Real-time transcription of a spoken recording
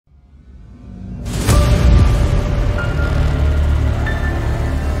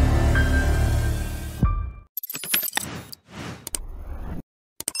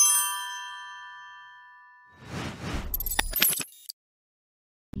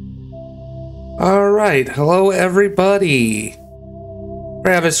Alright, hello everybody.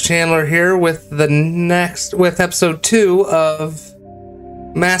 Travis Chandler here with episode 2 of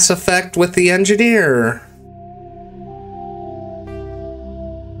Mass Effect with the Engineer.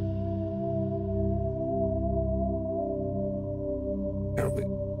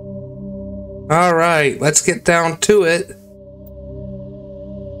 Alright, let's get down to it.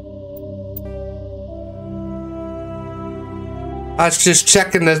 I was just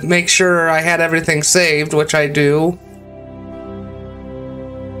checking to make sure I had everything saved, which I do.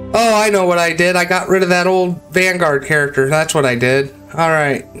 Oh, I know what I did. I got rid of that old Vanguard character. That's what I did.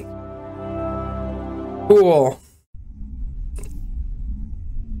 Alright. Cool.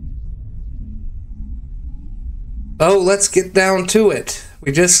 Oh, let's get down to it.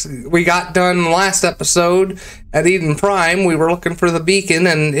 We got done last episode at Eden Prime. We were looking for the beacon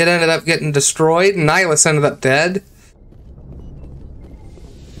and it ended up getting destroyed and Nihilus ended up dead.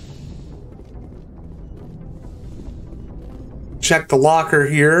 Check the locker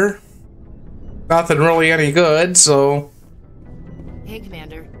here. Nothing really any good, so... Hey,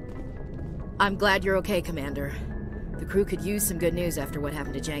 Commander. I'm glad you're okay, Commander. The crew could use some good news after what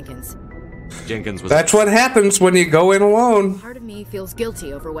happened to Jenkins. Jenkins was... That's what happens when you go in alone. Part of me feels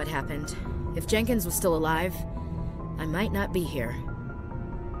guilty over what happened. If Jenkins was still alive, I might not be here.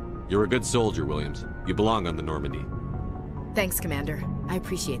 You're a good soldier, Williams. You belong on the Normandy. Thanks, Commander. I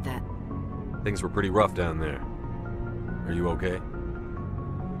appreciate that. Things were pretty rough down there. Are you okay?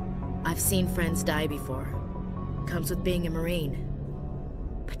 I've seen friends die before. Comes with being a Marine.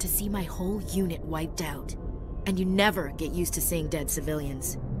 But to see my whole unit wiped out, and you never get used to seeing dead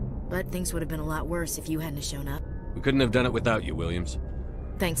civilians. But things would have been a lot worse if you hadn't shown up. We couldn't have done it without you, Williams.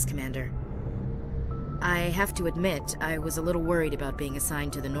 Thanks, Commander. I have to admit, I was a little worried about being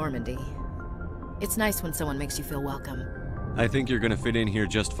assigned to the Normandy. It's nice when someone makes you feel welcome. I think you're gonna fit in here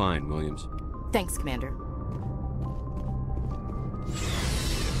just fine, Williams. Thanks, Commander.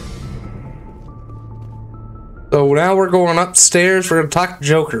 So now we're going upstairs. We're going to talk to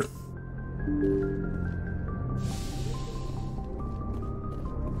Joker.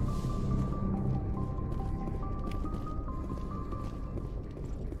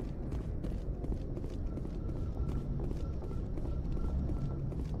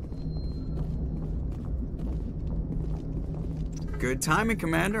 Good timing,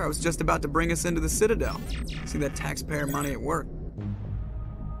 Commander. I was just about to bring us into the Citadel. See that taxpayer money at work.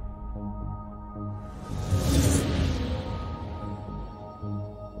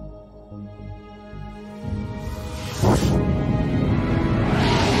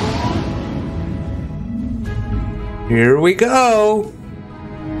 Here we go.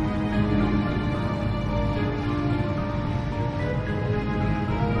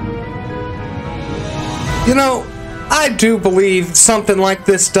 You know, I do believe something like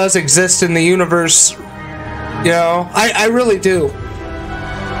this does exist in the universe. You know, I really do.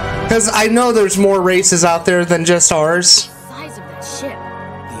 Because I know there's more races out there than just ours. The size of that ship.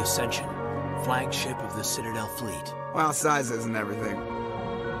 The Ascension, flagship of the Citadel fleet. Well, size isn't everything.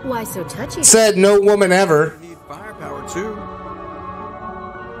 Why so touchy? Said no woman ever. You need firepower, too.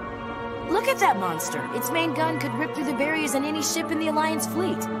 Look at that monster. Its main gun could rip through the barriers in any ship in the Alliance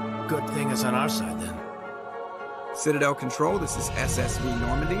fleet. Good thing it's on our side, then. Citadel Control, this is SSV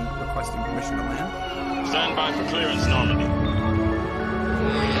Normandy, requesting permission to land. Stand by for clearance, Normandy.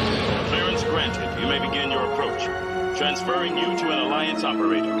 Clearance granted. You may begin your approach. Transferring you to an Alliance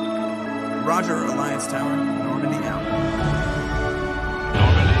operator. Roger, Alliance Tower. Normandy out.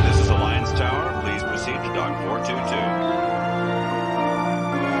 Normandy, this is Alliance Tower. Please proceed to Dock 422.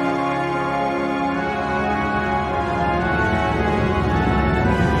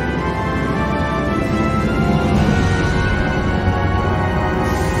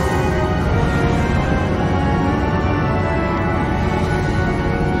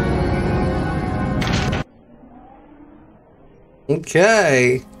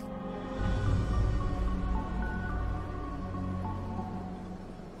 Okay.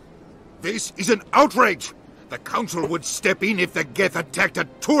 This is an outrage! The Council would step in if the Geth attacked a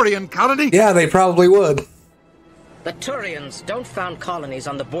Turian colony? Yeah, they probably would. The Turians don't found colonies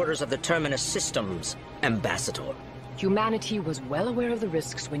on the borders of the Terminus systems, Ambassador. Humanity was well aware of the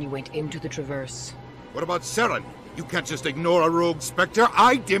risks when you went into the Traverse. What about Saren? You can't just ignore a rogue Spectre.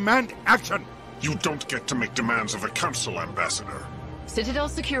 I demand action! You don't get to make demands of a Council, Ambassador. Citadel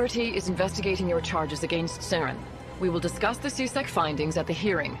Security is investigating your charges against Saren. We will discuss the CSEC findings at the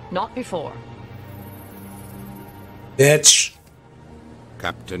hearing, not before. Bitch.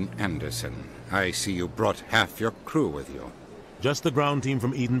 Captain Anderson, I see you brought half your crew with you. Just the ground team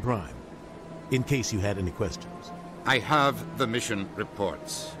from Eden Prime, in case you had any questions. I have the mission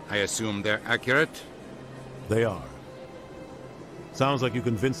reports. I assume they're accurate? They are. Sounds like you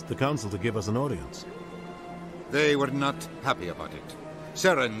convinced the Council to give us an audience. They were not happy about it.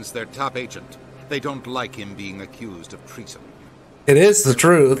 Saren's their top agent. They don't like him being accused of treason. It is the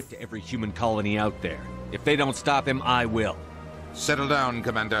truth. To every human colony out there. If they don't stop him, I will. Settle down,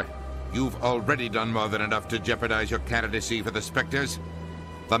 Commander. You've already done more than enough to jeopardize your candidacy for the Spectres.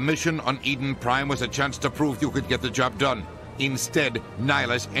 The mission on Eden Prime was a chance to prove you could get the job done. Instead,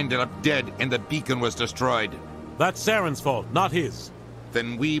 Nihilus ended up dead and the beacon was destroyed. That's Saren's fault, not his.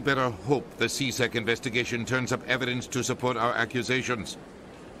 Then we better hope the CSEC investigation turns up evidence to support our accusations.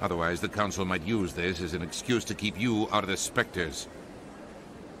 Otherwise, the Council might use this as an excuse to keep you out of the Spectres.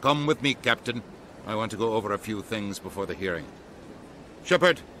 Come with me, Captain. I want to go over a few things before the hearing.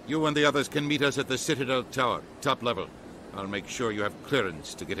 Shepard, you and the others can meet us at the Citadel Tower, top level. I'll make sure you have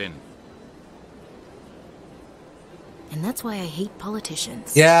clearance to get in. And that's why I hate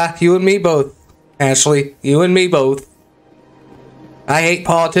politicians. Yeah, you and me both, Ashley. You and me both. I hate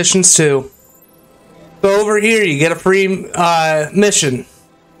politicians too. So over here, you get a free mission.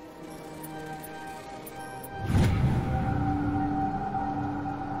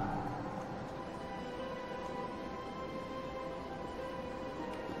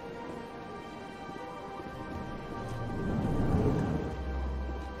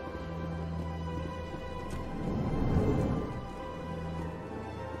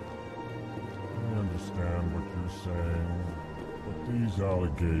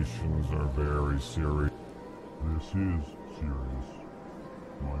 Allegations are very serious. This is serious.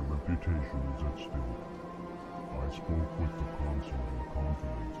 My reputation is at stake. I spoke with the Consul in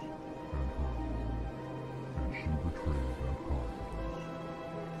confidence, and her alone, and she betrayed that confidence.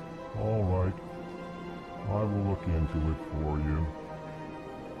 All right. I will look into it for you.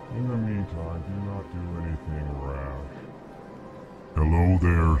 In the meantime, do not do anything rash. Hello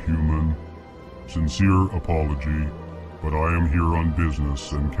there, human. Sincere apology. But I am here on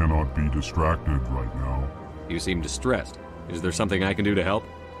business and cannot be distracted right now. You seem distressed. Is there something I can do to help?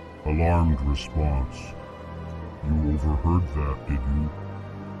 Alarmed response. You overheard that, did you?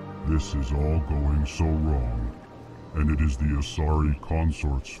 This is all going so wrong. And it is the Asari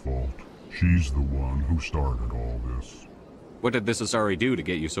consort's fault. She's the one who started all this. What did this Asari do to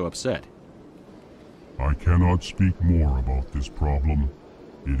get you so upset? I cannot speak more about this problem.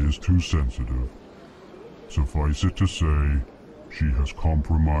 It is too sensitive. Suffice it to say, she has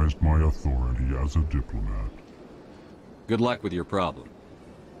compromised my authority as a diplomat. Good luck with your problem.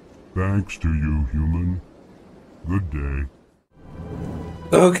 Thanks to you, human. Good day.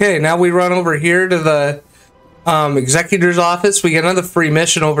 Okay, now we run over here to the executor's office. We get another free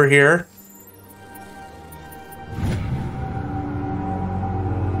mission over here.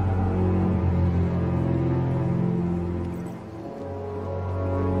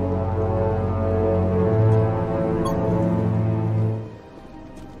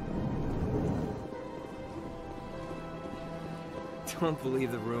 Don't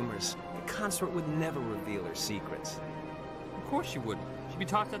believe the rumors. The consort would never reveal her secrets. Of course she wouldn't. She'd be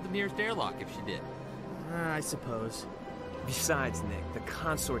talked out the nearest airlock if she did. I suppose. Besides, Nick, the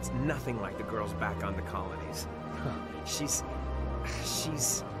consort's nothing like the girls back on the colonies. She's...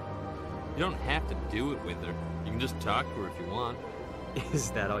 You don't have to do it with her. You can just talk to her if you want. Is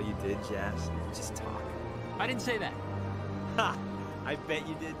that all you did, Jazz? Just talk. I didn't say that. Ha! I bet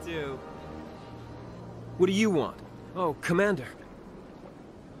you did too. What do you want? Oh, Commander.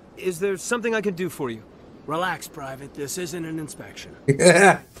 Is there something I can do for you? Relax, Private. This isn't an inspection.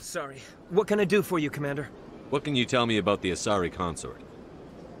 Yeah. Sorry. What can I do for you, Commander? What can you tell me about the Asari consort?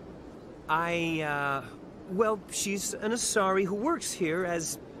 Well, she's an Asari who works here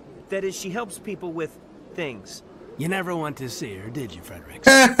as... That is, she helps people with things. You never went to see her, did you, Frederick?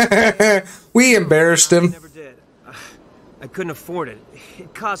 We embarrassed him. I never did. I couldn't afford it.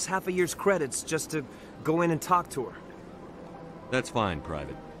 It costs half a year's credits just to go in and talk to her. That's fine,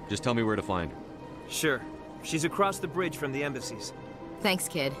 Private. Just tell me where to find her. Sure. She's across the bridge from the embassies. Thanks,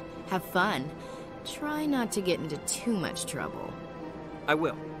 kid. Have fun. Try not to get into too much trouble. I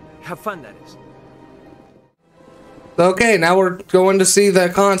will. Have fun, that is. Okay, now we're going to see the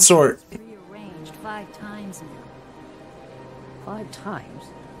consort. Rearranged 5 times now. 5 times?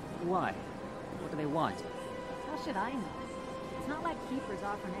 Why? What do they want? How should I know? It's not like Keepers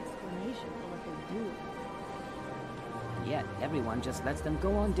offer an explanation for what they do. Yet, everyone just lets them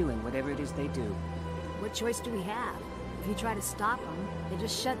go on doing whatever it is they do. What choice do we have? If you try to stop them, they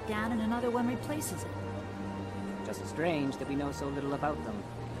just shut down and another one replaces it. Just strange that we know so little about them.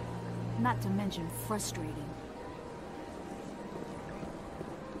 Not to mention frustrating.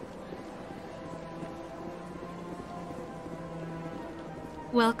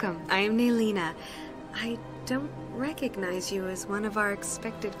 Welcome. I am Naylina. I don't recognize you as one of our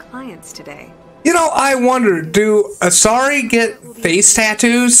expected clients today. You know, I wonder, do Asari get face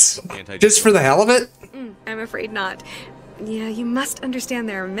tattoos just for the hell of it? I'm afraid not. Yeah, you must understand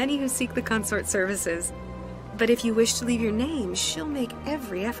there are many who seek the consort services. But if you wish to leave your name, she'll make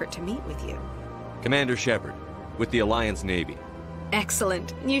every effort to meet with you. Commander Shepard, with the Alliance Navy.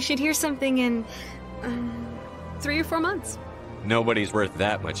 Excellent. You should hear something in 3 or 4 months. Nobody's worth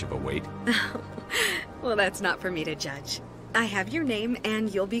that much of a wait. Well, that's not for me to judge. I have your name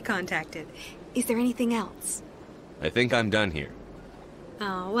and you'll be contacted. Is there anything else? I think I'm done here.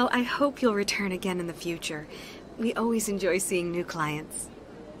 Oh, well, I hope you'll return again in the future. We always enjoy seeing new clients.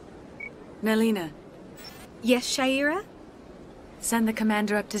 Naylina. Yes, Shaira? Send the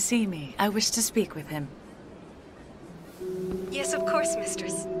commander up to see me. I wish to speak with him. Yes, of course,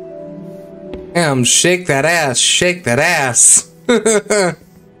 mistress. Damn, shake that ass, shake that ass.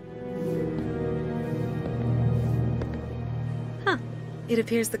 Huh. It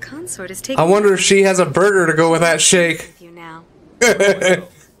appears the consort is taking... I wonder if she has a burger to go with that shake. ...you now.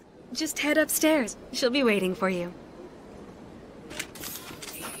 Just head upstairs. She'll be waiting for you.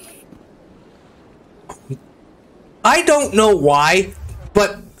 I don't know why,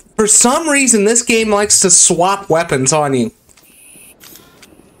 but for some reason this game likes to swap weapons on you.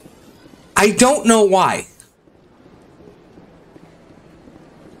 I don't know why.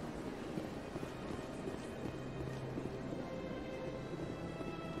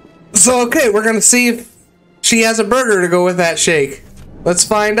 So, okay, we're gonna see if she has a burger to go with that shake. Let's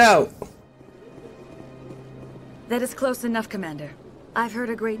find out. That is close enough, Commander. I've heard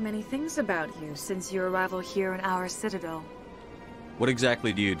a great many things about you since your arrival here in our Citadel. What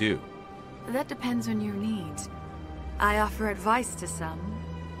exactly do you do? That depends on your needs. I offer advice to some,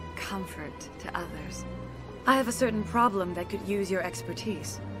 comfort to others. I have a certain problem that could use your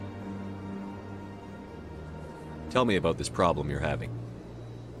expertise. Tell me about this problem you're having.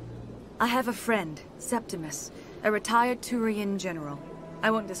 I have a friend, Septimus, a retired Turian general. I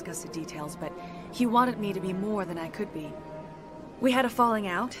won't discuss the details, but he wanted me to be more than I could be. We had a falling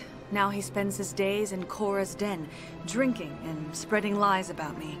out. Now he spends his days in Korra's den, drinking and spreading lies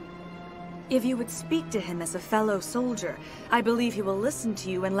about me. If you would speak to him as a fellow soldier, I believe he will listen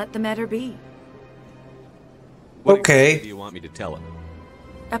to you and let the matter be. What exactly do you want me to tell him?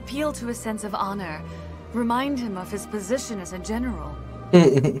 Appeal to his sense of honor. Remind him of his position as a general.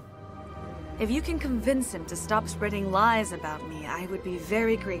 If you can convince him to stop spreading lies about me, I would be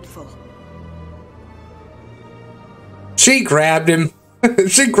very grateful. She grabbed him.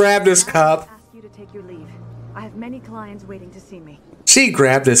 She grabbed his cup. I ask you to take your leave. I have many clients waiting to see me. She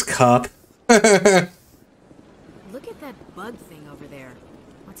grabbed his cup. Look at that bug thing over there.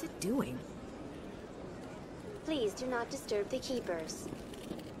 What's it doing? Please do not disturb the keepers.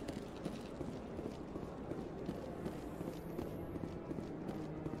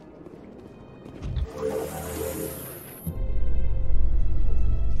 The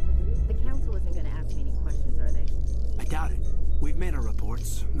council isn't going to ask me any questions, are they? I doubt it. We've made our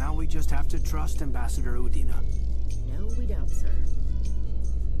reports. Now we just have to trust Ambassador Udina. No, we don't, sir.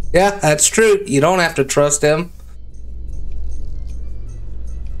 Yeah, that's true. You don't have to trust him.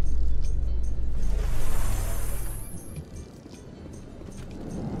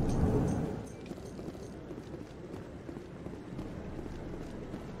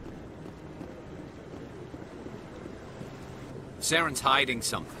 Saren's hiding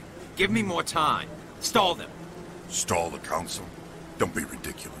something. Give me more time. Stall them. Stall the council? Don't be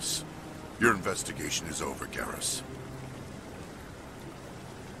ridiculous. Your investigation is over, Garrus.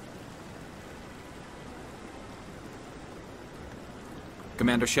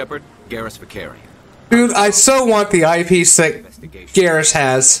 Commander Shepard, Garrus Vicarian. Dude, I so want the eyepiece that Garrus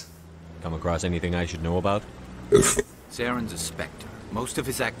has. Come across anything I should know about? Saren's a Spectre. Most of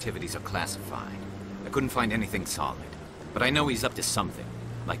his activities are classified. I couldn't find anything solid. But I know he's up to something.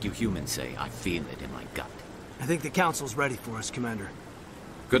 Like you humans say, I feel it in my gut. I think the council's ready for us, Commander.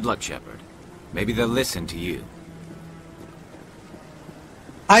 Good luck, Shepard. Maybe they'll listen to you.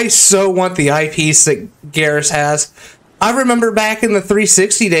 I so want the eyepiece that Garrus has. I remember back in the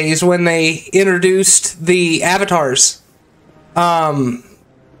 360 days when they introduced the avatars. When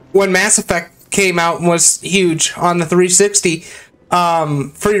Mass Effect came out and was huge on the 360,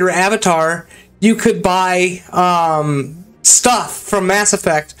 for your avatar, you could buy stuff from Mass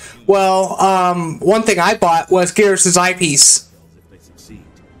Effect. Well, one thing I bought was Garrus's eyepiece.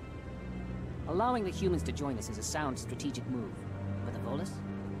 Allowing the humans to join us is a sound strategic move. But the Volus?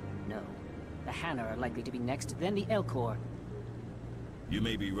 No. The Hanna are likely to be next, then the Elcor. You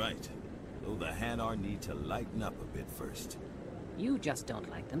may be right, though the Hanar need to lighten up a bit first. You just don't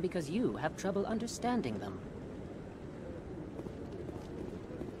like them because you have trouble understanding them.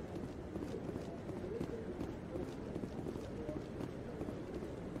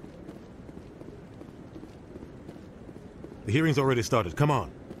 The hearing's already started. Come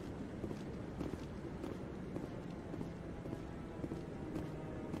on.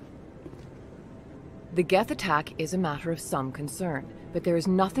 The Geth attack is a matter of some concern, but there is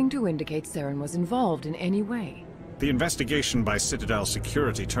nothing to indicate Saren was involved in any way. The investigation by Citadel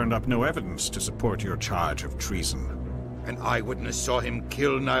security turned up no evidence to support your charge of treason. An eyewitness saw him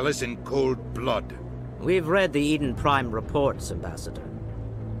kill Nihilus in cold blood. We've read the Eden Prime reports, Ambassador.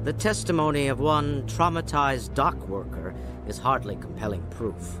 The testimony of one traumatized dock worker is hardly compelling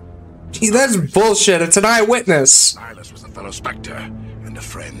proof. Gee, that's bullshit. It's an eyewitness. Nihilus was a fellow Spectre and a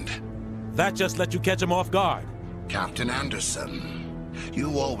friend. That just let you catch him off guard. Captain Anderson,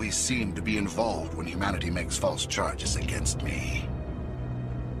 you always seem to be involved when humanity makes false charges against me.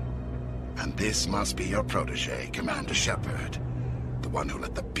 And this must be your protege, Commander Shepard. The one who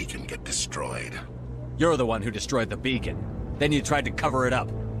let the beacon get destroyed. You're the one who destroyed the beacon. Then you tried to cover it up.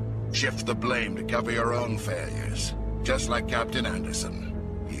 Shift the blame to cover your own failures. Just like Captain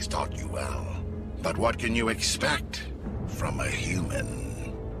Anderson. He's taught you well. But what can you expect from a human?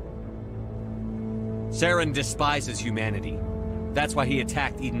 Saren despises humanity. That's why he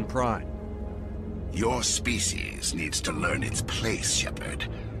attacked Eden Prime. Your species needs to learn its place, Shepard.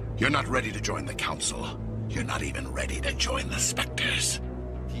 You're not ready to join the Council. You're not even ready to join the Spectres.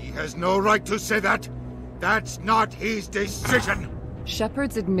 He has no right to say that. That's not his decision.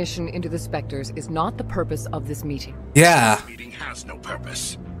 Shepard's admission into the Spectres is not the purpose of this meeting. Yeah. This meeting has no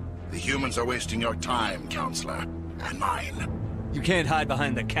purpose. The humans are wasting your time, Counselor, and mine. You can't hide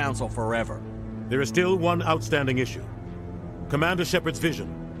behind the Council forever. There is still one outstanding issue. Commander Shepard's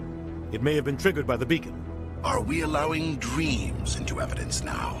vision. It may have been triggered by the beacon. Are we allowing dreams into evidence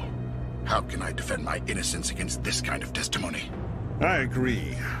now? How can I defend my innocence against this kind of testimony? I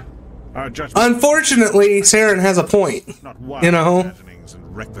agree. Our judgment. Unfortunately, Saren has a point. Not wild you know? imaginings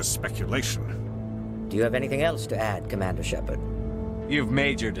and reckless speculation. Do you have anything else to add, Commander Shepard? You've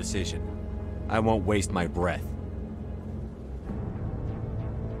made your decision. I won't waste my breath.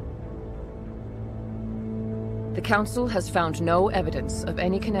 The Council has found no evidence of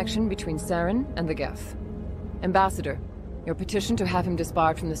any connection between Saren and the Geth. Ambassador, your petition to have him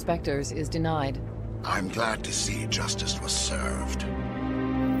disbarred from the Spectres is denied. I'm glad to see justice was served.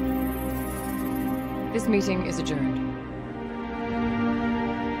 This meeting is adjourned.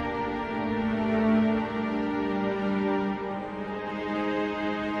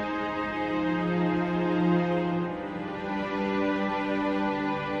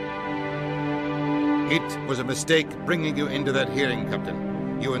 It was a mistake bringing you into that hearing,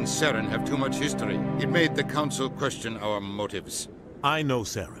 Captain. You and Saren have too much history. It made the Council question our motives. I know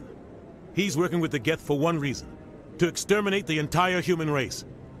Saren. He's working with the Geth for one reason. To exterminate the entire human race.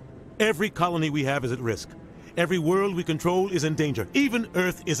 Every colony we have is at risk. Every world we control is in danger. Even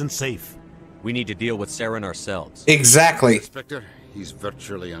Earth isn't safe. We need to deal with Saren ourselves. Exactly. Inspector, he's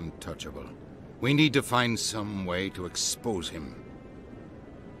virtually untouchable. We need to find some way to expose him.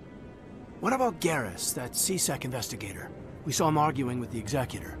 What about Garrus, that CSEC investigator? We saw him arguing with the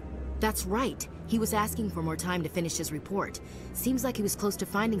Executor. That's right. He was asking for more time to finish his report. Seems like he was close to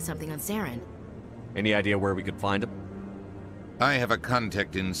finding something on Saren. Any idea where we could find him? I have a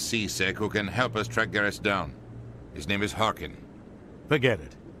contact in CSEC who can help us track Garrus down. His name is Harkin. Forget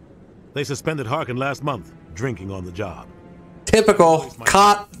it. They suspended Harkin last month, drinking on the job. Typical.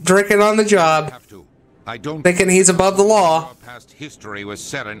 Caught drinking on the job. I don't thinking he's above the law. Our past history with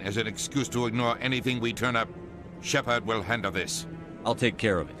Saren as an excuse to ignore anything we turn up. Shepard will handle this. I'll take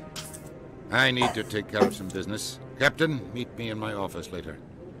care of it. I need to take care of some business. Captain, meet me in my office later.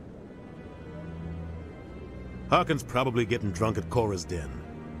 Harkin's probably getting drunk at Cora's Den.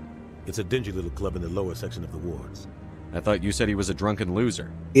 It's a dingy little club in the lower section of the wards. I thought you said he was a drunken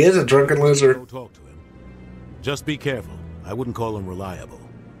loser. He is a drunken loser. Go talk to him. Just be careful. I wouldn't call him reliable.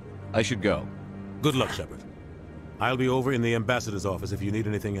 I should go. Good luck, Shepard. I'll be over in the ambassador's office if you need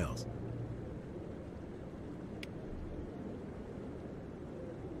anything else.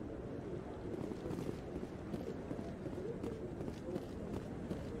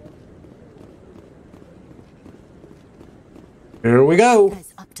 Here we go. That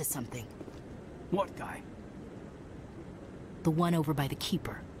guy's up to something. What guy? The one over by the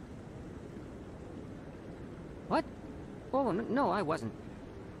Keeper. What? Oh, no, I wasn't.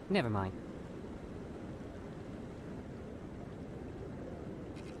 Never mind.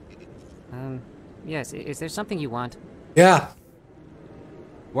 Yes, is there something you want? Yeah.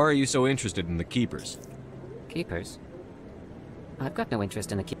 Why are you so interested in the Keepers? Keepers? I've got no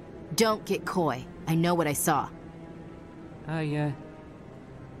interest in the keep. Don't get coy. I know what I saw. I'm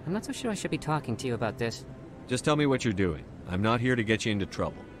not so sure I should be talking to you about this. Just tell me what you're doing. I'm not here to get you into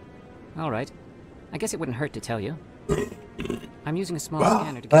trouble. All right. I guess it wouldn't hurt to tell you. I'm using a small Wow,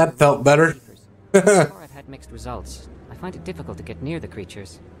 scanner to get that felt better. Before I've had mixed results. I find it difficult to get near the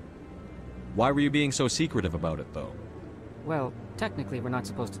creatures. Why were you being so secretive about it, though? Well, technically we're not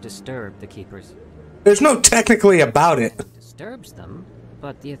supposed to disturb the Keepers. There's no technically about it. It disturbs them,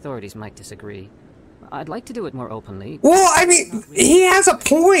 but the authorities might disagree. I'd like to do it more openly. Well, I mean, he has a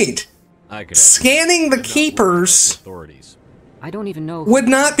point. I could Scanning the Keepers authorities. I don't even know would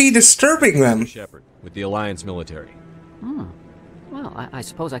not be disturbing them. Shepard, with the Alliance military. Well, I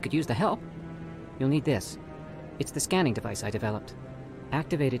suppose I could use the help. You'll need this. It's the scanning device I developed.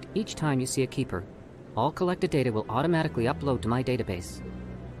 Activate it each time you see a Keeper. All collected data will automatically upload to my database.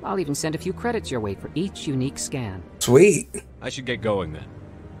 I'll even send a few credits your way for each unique scan. Sweet. I should get going then.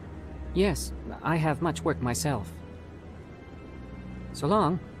 Yes, I have much work myself. So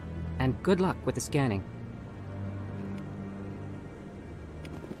long, and good luck with the scanning.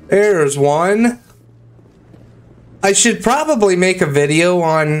 There's one. I should probably make a video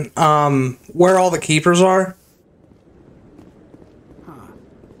on where all the Keepers are.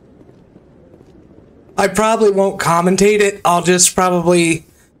 I probably won't commentate it. I'll just probably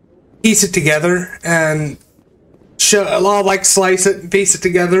piece it together and show. I'll like slice it and piece it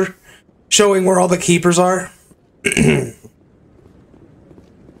together, showing where all the Keepers are.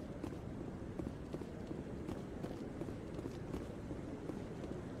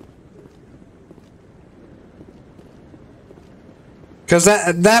 Because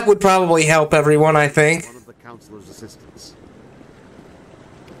that would probably help everyone, I think. One of the counselor's assistants.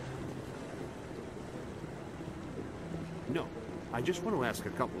 No, I just want to ask a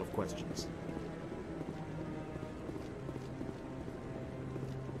couple of questions.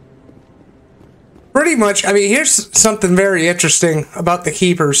 Pretty much, I mean, here's something very interesting about the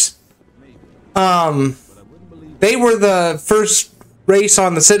Keepers. They were the first race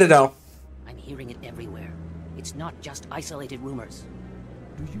on the Citadel. I'm hearing it everywhere. It's not just isolated rumors.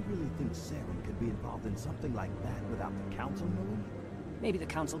 Do you really think Saren could be involved in something like that without the Council knowing? Maybe the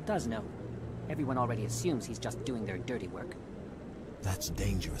Council does know. Everyone already assumes he's just doing their dirty work. That's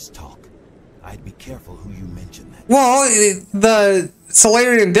dangerous talk. I'd be careful who you mention that. Well, the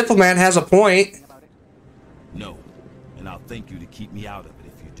Salarian diplomat has a point. No, and I'll thank you to keep me out of it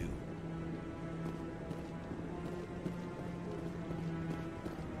if you do.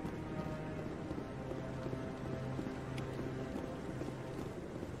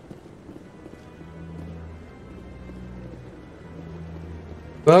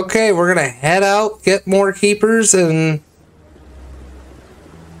 Okay, we're gonna head out, get more Keepers, and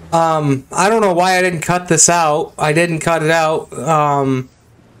I don't know why I didn't cut this out. I didn't cut it out.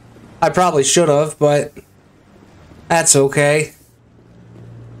 I probably should have, but that's okay.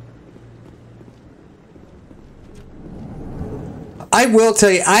 I will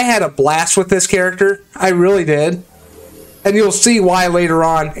tell you, I had a blast with this character. I really did. And you'll see why later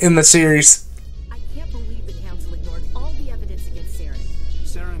on in the series. I can't believe the Council ignored all the evidence against Saren.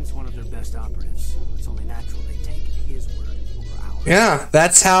 Saren's one of their best operatives. It's only natural they take his word over ours. Yeah,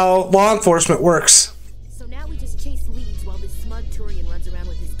 that's how law enforcement works. So now we just chase leads while this smug Turian runs around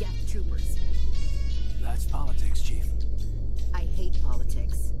with his Geth troopers. That's politics, Chief. I hate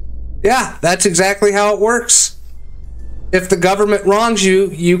politics. Yeah, that's exactly how it works. If the government wrongs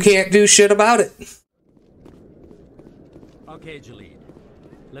you, you can't do shit about it. Okay, Jalid.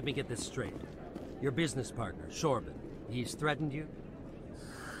 Let me get this straight. Your business partner, Shorban, he's threatened you?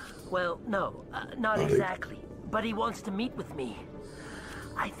 Well, no, not exactly. But he wants to meet with me.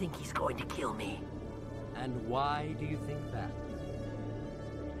 I think he's going to kill me. And why do you think that?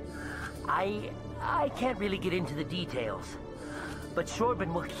 I can't really get into the details. But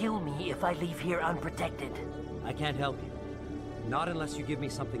Shorban will kill me if I leave here unprotected. I can't help you. Not unless you give me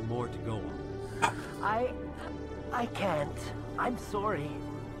something more to go on. I can't. I'm sorry.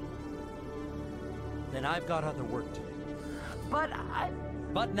 Then I've got other work to do.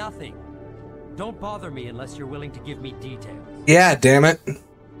 But nothing. Don't bother me unless you're willing to give me details. Yeah, damn it.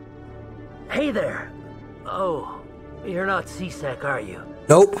 Hey there. Oh, you're not C-Sec, are you?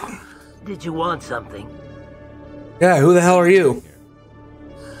 Nope. Did you want something? Yeah, who the hell are you?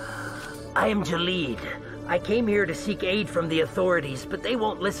 I am Jalid. I came here to seek aid from the authorities, but they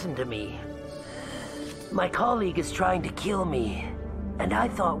won't listen to me. My colleague is trying to kill me, and I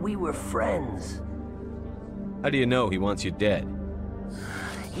thought we were friends. How do you know he wants you dead?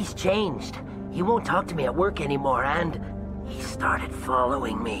 He's changed. He won't talk to me at work anymore, and he started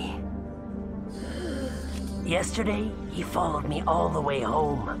following me. Yesterday, he followed me all the way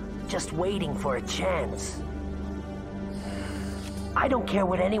home, just waiting for a chance. I don't care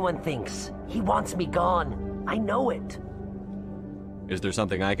what anyone thinks. He wants me gone. I know it. Is there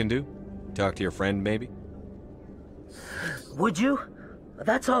something I can do? Talk to your friend, maybe? Would you?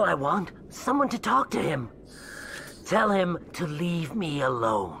 That's all I want. Someone to talk to him. Tell him to leave me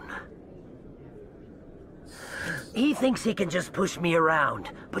alone. He thinks he can just push me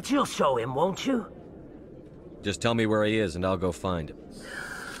around, but you'll show him, won't you? Just tell me where he is and I'll go find him.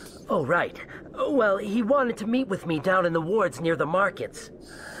 Oh, right. Well, he wanted to meet with me down in the wards near the markets.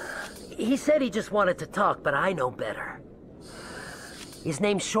 He said he just wanted to talk, but I know better. His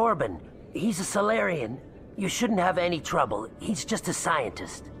name's Shorban. He's a Salarian. You shouldn't have any trouble. He's just a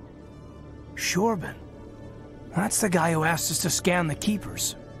scientist. Shorban? That's the guy who asked us to scan the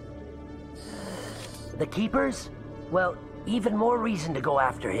Keepers. The Keepers? Well, even more reason to go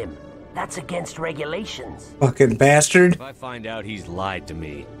after him. That's against regulations. Fucking bastard. If I find out he's lied to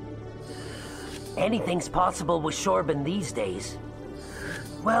me... Anything's possible with Shorban these days.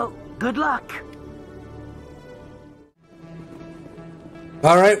 Well, good luck.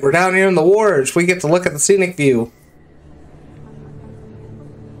 Alright, we're down here in the wards. We get to look at the scenic view.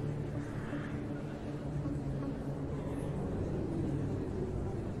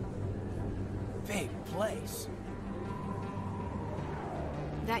 Big place.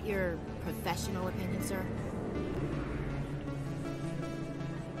 That your professional opinion, sir?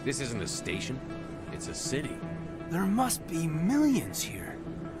 This isn't a station. It's a city. There must be millions here.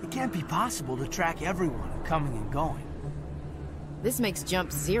 It can't be possible to track everyone coming and going. This makes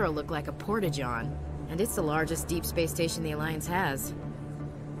Jump Zero look like a porta-john, and it's the largest deep space station the Alliance has.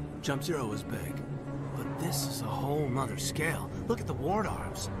 Jump Zero is big, but this is a whole nother scale. Look at the ward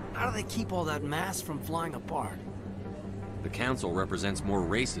arms. How do they keep all that mass from flying apart? The Council represents more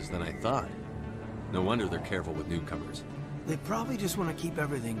races than I thought. No wonder they're careful with newcomers. They probably just want to keep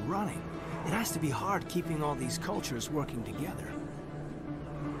everything running. It has to be hard keeping all these cultures working together.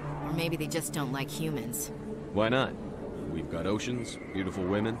 Or maybe they just don't like humans. Why not? We've got oceans, beautiful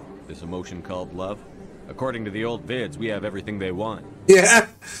women, this emotion called love. According to the old vids, we have everything they want. Yeah.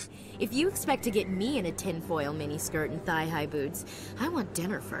 If you expect to get me in a tinfoil miniskirt and thigh-high boots, I want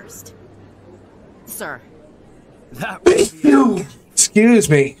dinner first. Sir. That would be Excuse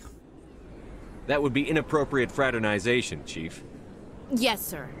me. That would be inappropriate fraternization, Chief. Yes,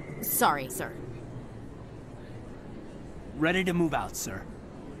 sir. Sorry, sir. Ready to move out, sir.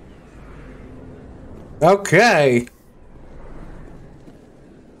 Okay.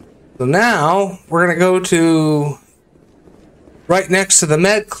 So now, we're gonna go to right next to the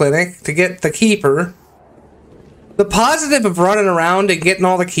med clinic to get the Keeper. The positive of running around and getting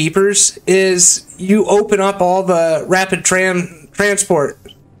all the Keepers is you open up all the rapid transport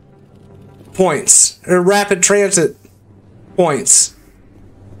points, or rapid transit points.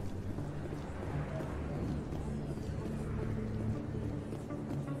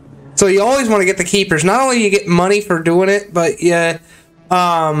 So you always want to get the Keepers. Not only you get money for doing it, but you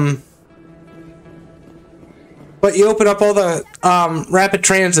open up all the rapid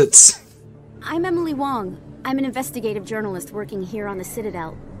transits. I'm Emily Wong. I'm an investigative journalist working here on the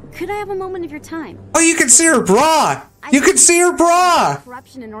Citadel. Could I have a moment of your time? Oh, you can see her bra! You can see her bra!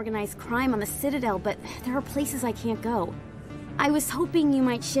 Corruption and organized crime on the Citadel, but there are places I can't go. I was hoping you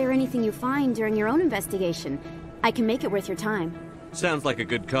might share anything you find during your own investigation. I can make it worth your time. Sounds like a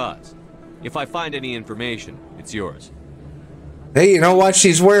good cause. If I find any information, it's yours. Hey, you know why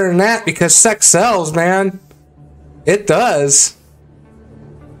she's wearing that? Because sex sells, man. It does.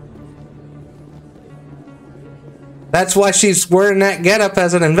 That's why she's wearing that getup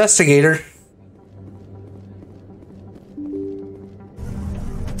as an investigator.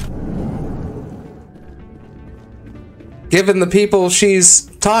 Giving the people she's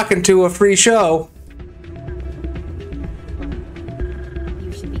talking to a free show.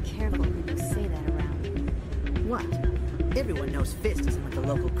 You should be careful when you say that around. What? Everyone knows Fist isn't with the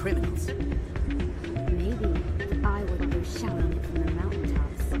local criminals. Maybe if I were there shouting it from the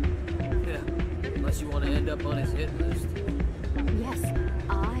mountaintops. Yeah, unless you want to end up on his hit list. Yes,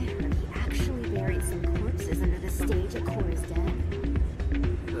 I heard he actually buried some corpses under the stage at Cora's Den.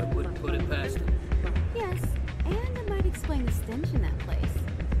 That wouldn't put it past him. Yes, and it might explain the stench in that place.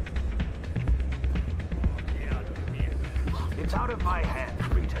 It's out of my hands,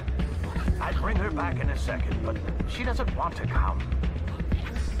 Rita. I'd bring her back in a second, but she doesn't want to come.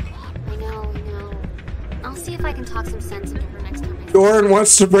 I know. I'll see if I can talk some sense into her next time. Doran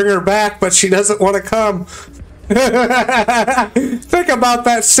wants to bring her back, but she doesn't want to come. Think about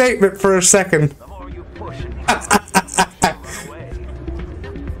that statement for a second.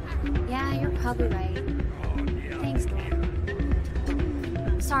 Yeah, you're probably right.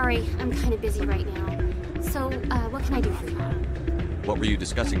 sorry, I'm kind of busy right now. So, what can I do for you? What were you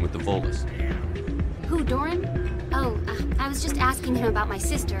discussing with the Volus? Who, Doran? Oh, I was just asking him about my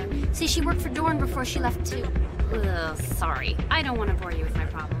sister. See, she worked for Doran before she left too. Ugh, sorry. I don't want to bore you with my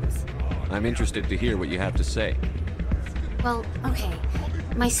problems. I'm interested to hear what you have to say. Well, okay.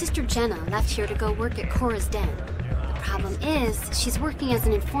 My sister Jenna left here to go work at Cora's Den. The problem is, she's working as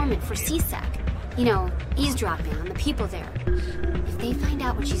an informant for CSEC. You know, eavesdropping on the people there. If they find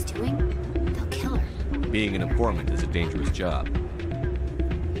out what she's doing, they'll kill her. Being an informant is a dangerous job.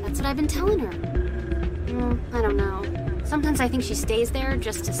 That's what I've been telling her. I don't know. Sometimes I think she stays there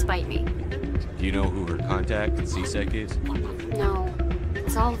just to spite me. Do you know who her contact at CSEC is? No,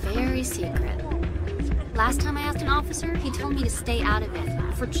 it's all very secret. Last time I asked an officer, he told me to stay out of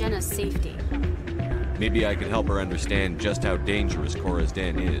it, for Jenna's safety. Maybe I could help her understand just how dangerous Cora's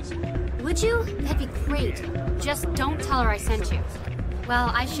Den is. Would you? That'd be great. Just don't tell her I sent you.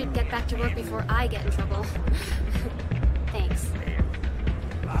 Well, I should get back to work before I get in trouble. Thanks.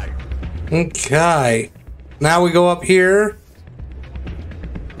 Okay. Now we go up here.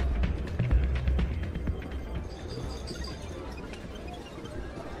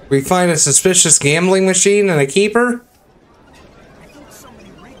 We find a suspicious gambling machine and a keeper. I think somebody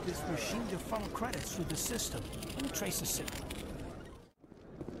rigged this machine to funnel credits through the system. Let me trace a signal.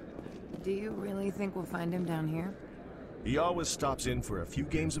 Do you really think we'll find him down here? He always stops in for a few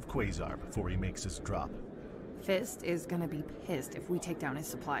games of Quasar before he makes his drop. Fist is gonna be pissed if we take down his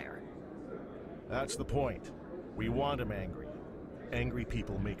supplier. That's the point. We want him angry. Angry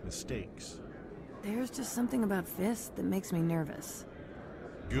people make mistakes. There's just something about Fist that makes me nervous.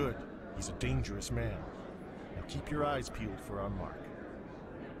 Good. He's a dangerous man. Now keep your eyes peeled for our mark.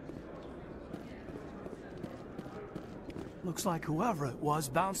 Looks like whoever it was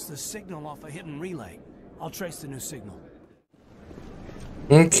bounced the signal off a hidden relay. I'll trace the new signal.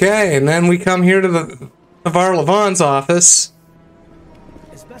 Okay, and then we come here to the Navarre Levon's office.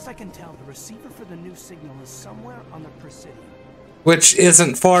 As best I can tell, the receiver for the new signal is somewhere on the Presidium. Which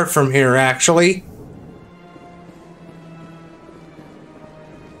isn't far from here, actually.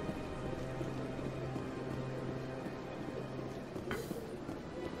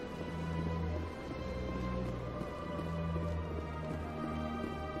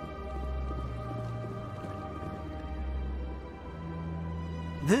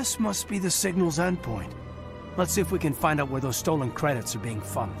 This must be the signal's endpoint. Let's see if we can find out where those stolen credits are being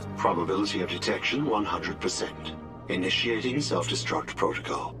funneled. Probability of detection 100%. Initiating self-destruct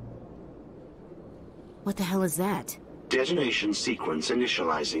protocol. What the hell is that? Detonation sequence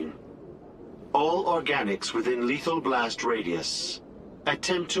initializing. All organics within lethal blast radius.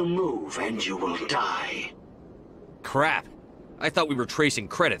 Attempt to move and you will die. Crap. I thought we were tracing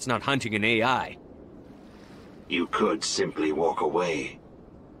credits, not hunting an AI. You could simply walk away.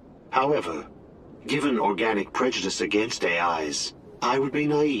 However, given organic prejudice against AIs, I would be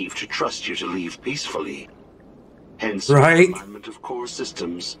naive to trust you to leave peacefully. Hence, the alignment of core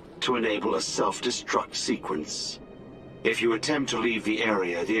systems to enable a self-destruct sequence. If you attempt to leave the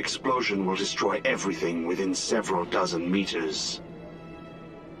area, the explosion will destroy everything within several dozen meters.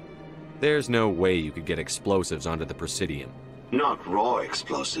 There's no way you could get explosives onto the Presidium. Not raw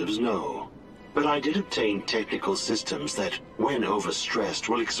explosives, no. But I did obtain technical systems that, when overstressed,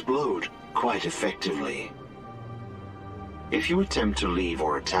 will explode quite effectively. If you attempt to leave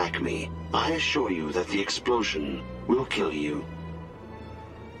or attack me, I assure you that the explosion will kill you.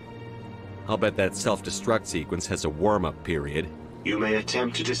 I'll bet that self-destruct sequence has a warm-up period. You may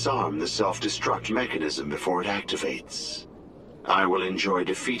attempt to disarm the self-destruct mechanism before it activates. I will enjoy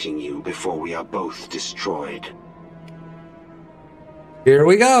defeating you before we are both destroyed. Here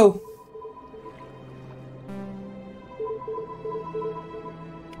we go.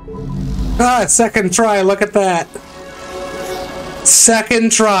 Ah, second try, look at that.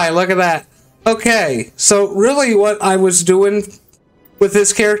 Second try, look at that. Okay, so really what I was doing with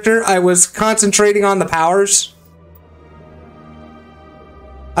this character, I was concentrating on the powers.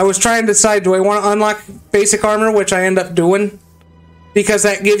 I was trying to decide, do I want to unlock basic armor, which I end up doing, because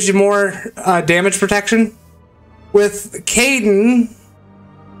that gives you more damage protection. With Caden,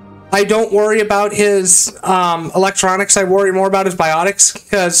 I don't worry about his electronics, I worry more about his biotics,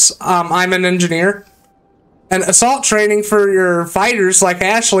 because I'm an engineer. And assault training for your fighters, like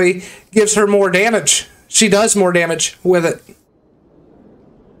Ashley, gives her more damage. She does more damage with it.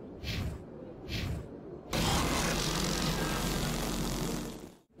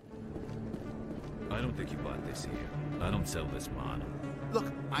 I don't think you bought this here. I don't sell this mod.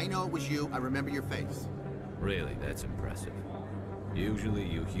 Look, I know it was you. I remember your face. Really, that's impressive. Usually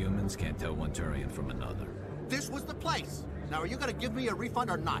you humans can't tell one Turian from another. This was the place. Now, are you gonna give me a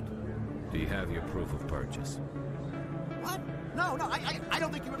refund or not? Do you have your proof of purchase? What? No, I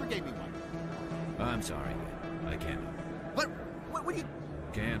don't think you ever gave me one. I'm sorry. I can't. What do you...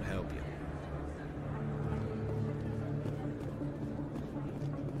 Can't help you.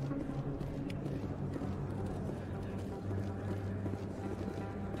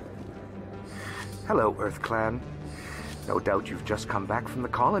 Hello, Earth Clan. No doubt you've just come back from the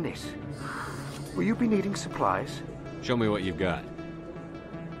colonies. Will you be needing supplies? Show me what you've got.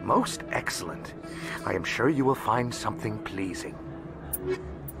 Most excellent. I am sure you will find something pleasing.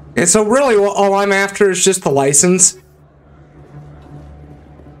 And so really all I'm after is just the license.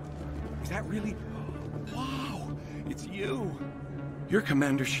 Is that really? Wow, it's you. You're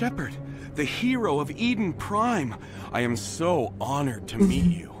Commander Shepard, the hero of Eden Prime. I am so honored to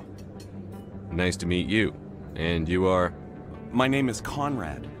meet you. Nice to meet you. And you are? My name is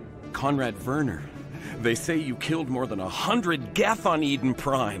Conrad. Conrad Werner. They say you killed more than 100 Geth on Eden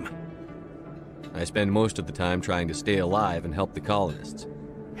Prime. I spend most of the time trying to stay alive and help the colonists.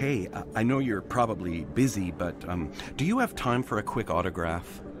 Hey, I know you're probably busy, but do you have time for a quick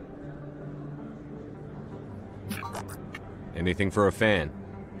autograph? Anything for a fan.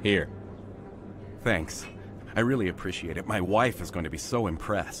 Here. Thanks. I really appreciate it. My wife is going to be so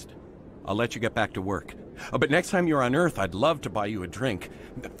impressed. I'll let you get back to work. But next time you're on Earth, I'd love to buy you a drink.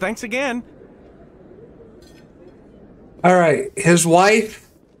 Thanks again. All right, his wife.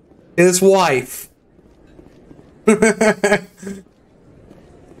 Hello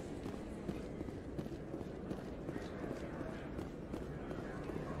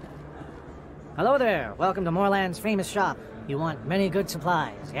there. Welcome to Moorland's famous shop. You want many good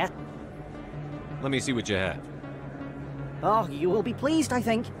supplies, yeah? Let me see what you have. Oh, you will be pleased, I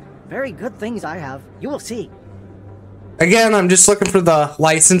think. Very good things I have. You will see. Again, I'm just looking for the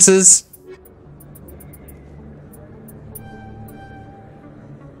licenses.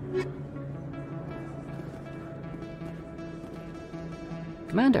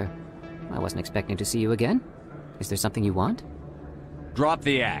 Commander, I wasn't expecting to see you again. Is there something you want? Drop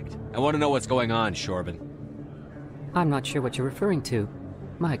the act. I want to know what's going on, Shorban. I'm not sure what you're referring to.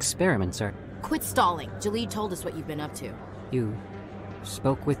 My experiments are... Quit stalling. Jalid told us what you've been up to. You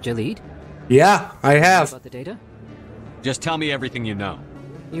spoke with Jalid? Yeah, I have. About the data? Just tell me everything you know.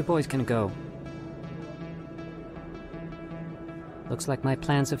 You boys can go. Looks like my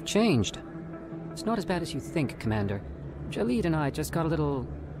plans have changed. It's not as bad as you think, Commander. Jalid and I just got a little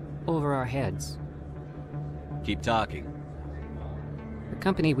over our heads. Keep talking. The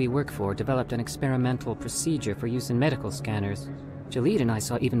company we work for developed an experimental procedure for use in medical scanners. Jalid and I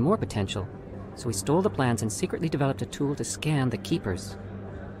saw even more potential, so we stole the plans and secretly developed a tool to scan the Keepers.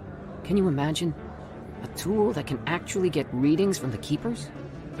 Can you imagine? A tool that can actually get readings from the Keepers?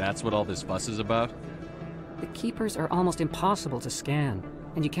 That's what all this fuss is about? The Keepers are almost impossible to scan,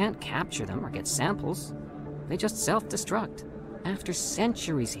 and you can't capture them or get samples. They just self-destruct. After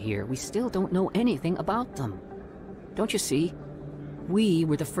centuries here, we still don't know anything about them. Don't you see? We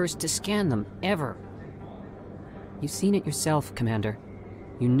were the first to scan them, ever. You've seen it yourself, Commander.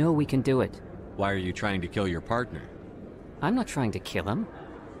 You know we can do it. Why are you trying to kill your partner? I'm not trying to kill him.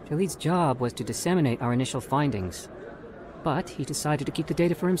 Jalid's job was to disseminate our initial findings. But he decided to keep the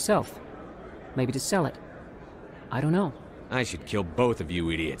data for himself. Maybe to sell it. I don't know. I should kill both of you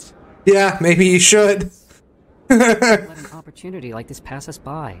idiots. Yeah, maybe you should. Let an opportunity like this pass us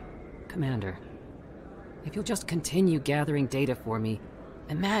by, Commander. If you'll just continue gathering data for me,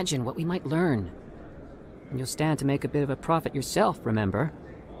 imagine what we might learn. And you'll stand to make a bit of a profit yourself, remember?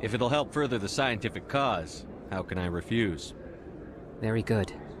 If it'll help further the scientific cause, how can I refuse? Very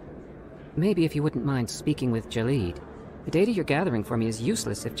good. Maybe if you wouldn't mind speaking with Jalid. The data you're gathering for me is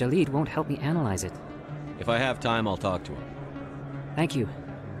useless if Jalid won't help me analyze it. If I have time, I'll talk to him. Thank you.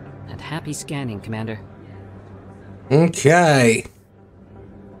 And happy scanning, Commander. Okay.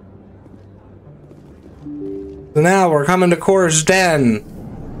 So now we're coming to Cora's Den.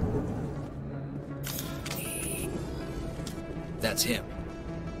 That's him.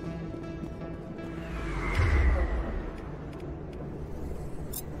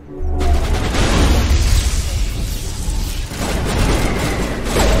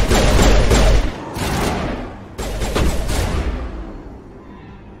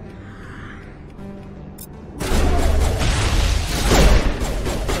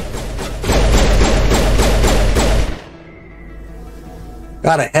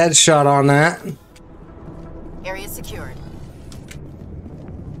 Got a headshot on that. Area secured.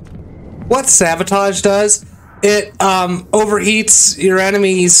 What sabotage does? It overheats your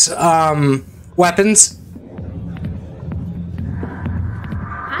enemy's weapons.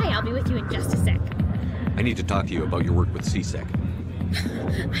 Hi, I'll be with you in just a sec. I need to talk to you about your work with CSEC.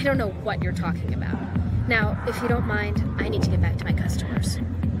 I don't know what you're talking about. Now, if you don't mind, I need to get back to my customers.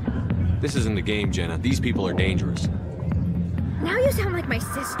 This isn't a game, Jenna. These people are dangerous. Now you sound like my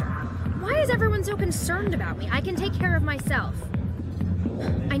sister. Why is everyone so concerned about me? I can take care of myself.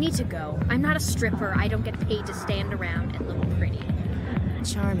 I need to go. I'm not a stripper. I don't get paid to stand around and look pretty.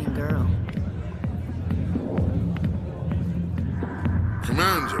 Charming girl.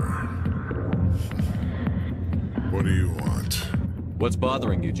 Commander. What do you want? What's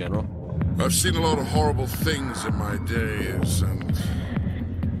bothering you, General? I've seen a lot of horrible things in my days, and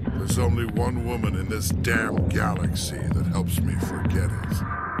there's only one woman in this damn galaxy that helps me forget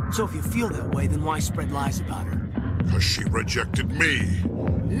it. So if you feel that way, then why spread lies about her? Because she rejected me.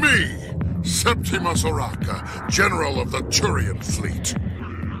 Me! Septimus Oraka, General of the Turian Fleet.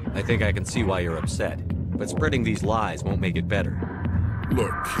 I think I can see why you're upset, but spreading these lies won't make it better.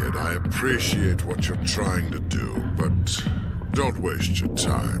 Look, kid, I appreciate what you're trying to do, but don't waste your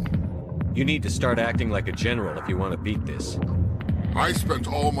time. You need to start acting like a general if you want to beat this. I spent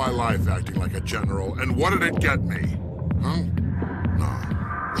all my life acting like a general, and what did it get me? Huh? No,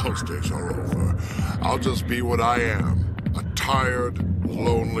 those days are over. I'll just be what I am, a tired,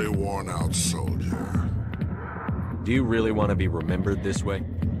 lonely, worn-out soldier. Do you really want to be remembered this way?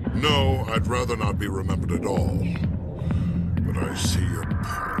 No, I'd rather not be remembered at all. But I see your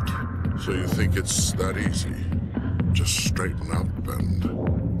point. So you think it's that easy? Just straighten up and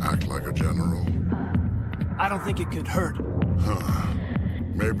act like a general? I don't think it could hurt. Huh.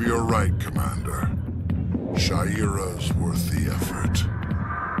 Maybe you're right, Commander. Shaira's worth the effort.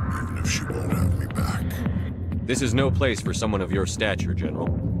 Even if she won't have me back. This is no place for someone of your stature, General.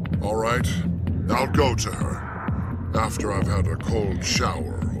 All right. I'll go to her. After I've had a cold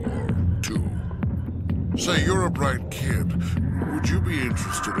shower or two. Say, you're a bright kid. Would you be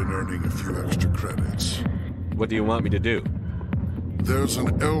interested in earning a few extra credits? What do you want me to do? There's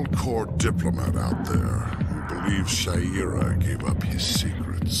an L-Corps diplomat out there who believes Shaira gave up his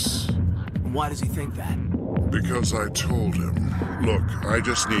secrets. Why does he think that? Because I told him. Look, I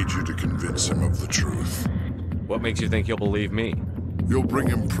just need you to convince him of the truth. What makes you think he'll believe me? You'll bring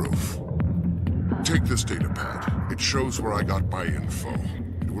him proof. Take this data pad. It shows where I got my info.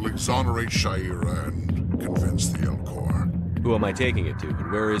 It will exonerate Shaira and convince the L-Corps. Who am I taking it to,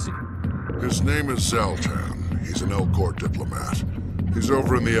 and where is he? His name is Zoltan. He's an L-Corps diplomat. He's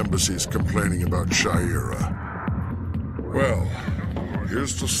over in the embassies complaining about Shaira. Well,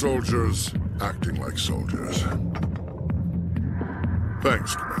 here's to soldiers acting like soldiers.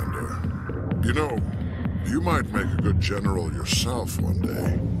 Thanks, Commander. You know, you might make a good general yourself one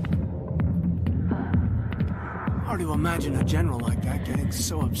day. Hard to imagine a general like that getting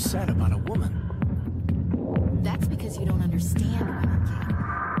so upset about a woman. That's because you don't understand women, King.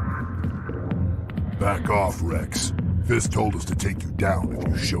 Back off, Rex. Fist told us to take you down if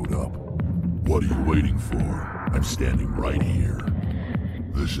you showed up. What are you waiting for? I'm standing right here.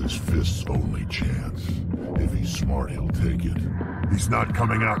 This is Fist's only chance. If he's smart, he'll take it. He's not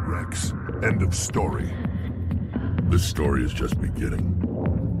coming out, Rex. End of story. This story is just beginning.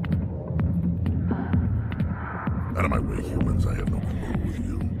 Out of my way, humans. I have no quarrel with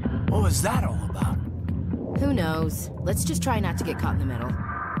you. What was that all about? Who knows? Let's just try not to get caught in the middle.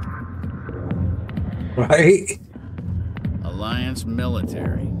 Right? Alliance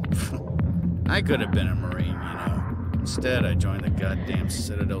military. I could have been a Marine, you know. Instead, I joined the goddamn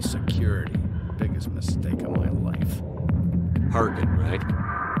Citadel security. Biggest mistake of my life. Harkin, right?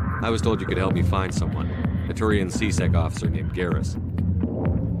 I was told you could help me find someone. A Turian CSEC officer named Garrus.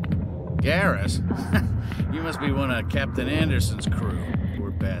 Garrus? You must be one of Captain Anderson's crew.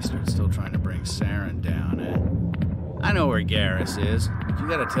 Poor bastard, still trying to bring Saren down, eh? I know where Garrus is, but you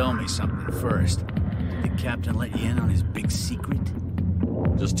gotta tell me something first. Did the captain let you in on his big secret?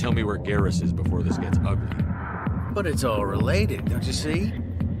 Just tell me where Garrus is before this gets ugly. But it's all related, don't you see?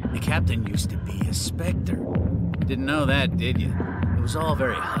 The captain used to be a Spectre. Didn't know that, did you? It was all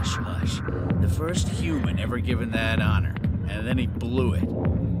very hush-hush. The first human ever given that honor, and then he blew it.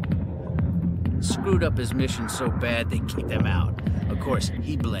 Screwed up his mission so bad they kicked him out. Of course,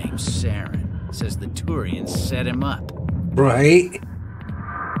 he blames Saren. Says the Turians set him up. Right?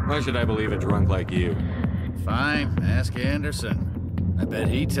 Why should I believe a drunk like you? Fine, ask Anderson. I bet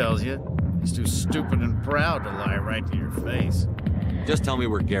he tells you. He's too stupid and proud to lie right to your face. Just tell me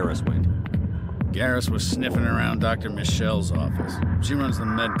where Garrus went. Garrus was sniffing around Dr. Michelle's office. She runs the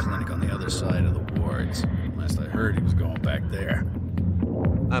med clinic on the other side of the wards. Last I heard, he was going back there.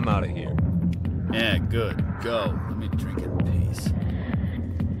 I'm out of here. Yeah, good. Go. Let me drink in peace.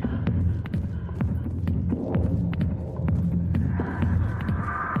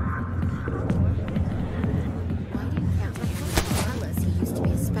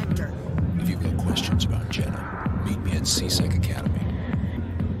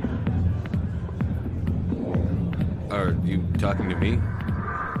 Me?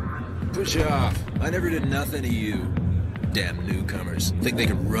 Push off. I never did nothing to you. Damn newcomers. Think they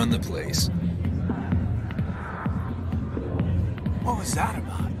can run the place. What was that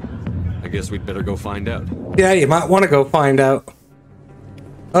about? I guess we'd better go find out. Yeah, you might want to go find out.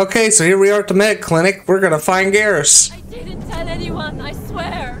 Okay, so here we are at the med clinic. We're gonna find Garrus. I didn't tell anyone, I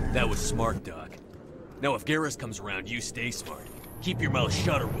swear. That was smart, Doc. Now if Garrus comes around, you stay smart. Keep your mouth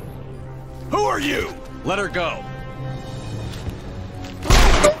shut or we'll... Who are you? Let her go.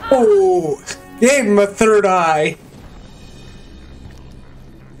 Oh, gave him a third eye.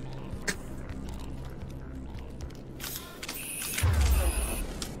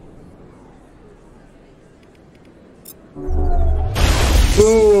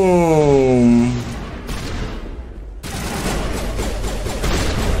 Boom.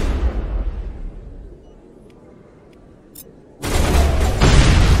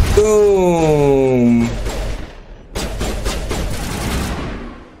 Boom.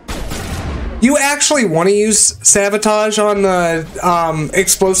 You actually want to use sabotage on the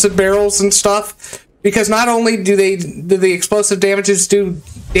explosive barrels and stuff, because not only do the explosive damages do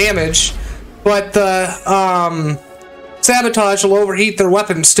damage, but the sabotage will overheat their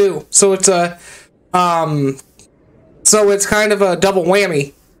weapons too. So it's a it's kind of a double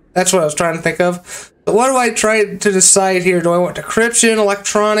whammy. That's what I was trying to think of. But what do I try to decide here? Do I want decryption,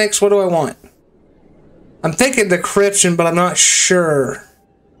 electronics? What do I want? I'm thinking decryption, but I'm not sure.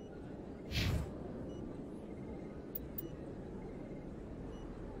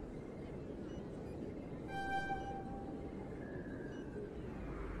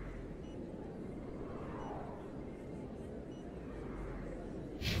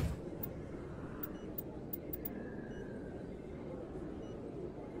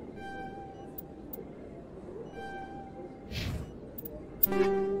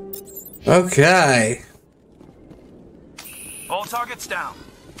 Okay. All targets down.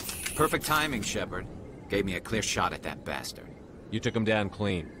 Perfect timing, Shepard. Gave me a clear shot at that bastard. You took him down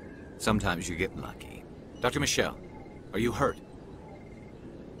clean. Sometimes you get lucky. Dr. Michelle, are you hurt?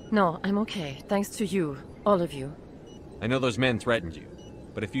 No, I'm okay. Thanks to you. All of you. I know those men threatened you,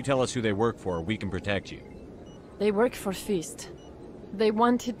 but if you tell us who they work for, we can protect you. They work for Feast. They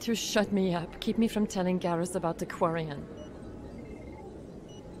wanted to shut me up, keep me from telling Garrus about the Quarian.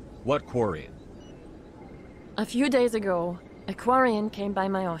 What Quarian? A few days ago, a Quarian came by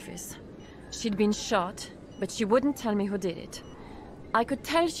my office. She'd been shot, but she wouldn't tell me who did it. I could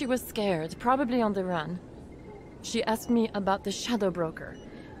tell she was scared, probably on the run. She asked me about the Shadow Broker.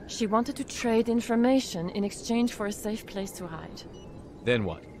 She wanted to trade information in exchange for a safe place to hide. Then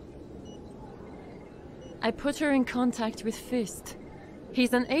what? I put her in contact with Fist.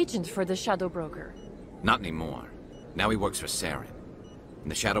 He's an agent for the Shadow Broker. Not anymore. Now he works for Saren. And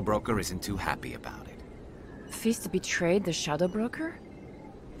the Shadow Broker isn't too happy about it. Fist betrayed the Shadow Broker?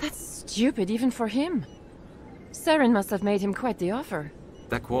 That's stupid even for him. Saren must have made him quite the offer.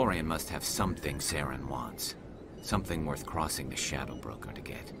 That Quarian must have something Saren wants. Something worth crossing the Shadow Broker to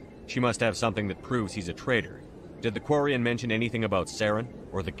get. She must have something that proves he's a traitor. Did the Quarian mention anything about Saren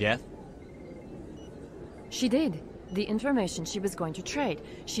or the Geth? She did. The information she was going to trade.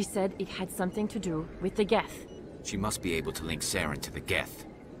 She said it had something to do with the Geth. She must be able to link Saren to the Geth.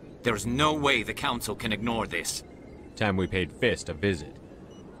 There's no way the Council can ignore this. Time we paid Fist a visit.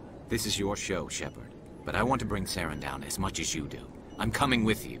 This is your show, Shepard. But I want to bring Saren down as much as you do. I'm coming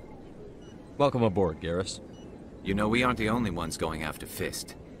with you. Welcome aboard, Garrus. You know, we aren't the only ones going after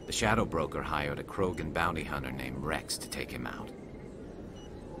Fist. The Shadow Broker hired a Krogan bounty hunter named Rex to take him out.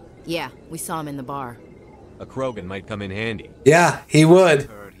 Yeah, we saw him in the bar. A Krogan might come in handy. Yeah, he would.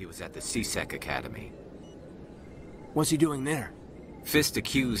 Heard he was at the CSEC Academy. What's he doing there? Fist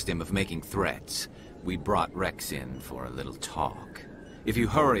accused him of making threats. We brought Rex in for a little talk. If you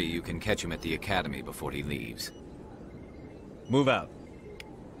hurry, you can catch him at the Academy before he leaves. Move out.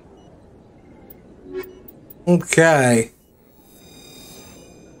 Okay.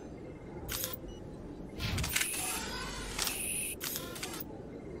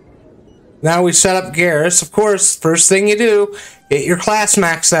 Now we set up Garrus. Of course, first thing you do, get your class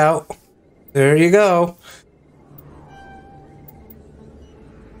max out. There you go.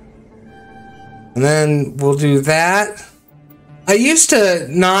 And then we'll do that. I used to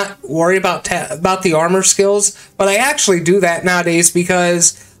not worry about the armor skills, but I actually do that nowadays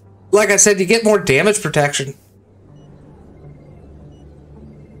because, like I said, you get more damage protection.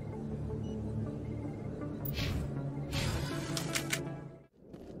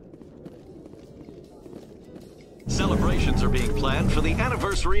 Celebrations are being planned for the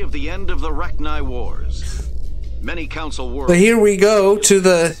anniversary of the end of the Rachni Wars. Many council worlds. But here we go to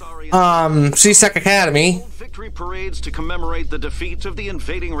the CSEC Academy. victory parades to commemorate the defeat of the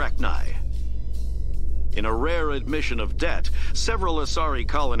invading Rachni. In a rare admission of debt, several Asari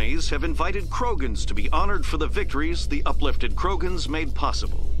colonies have invited Krogans to be honored for the victories the uplifted Krogans made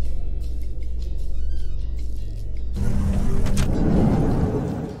possible.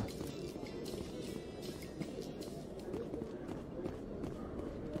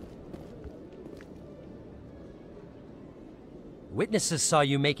 Witnesses saw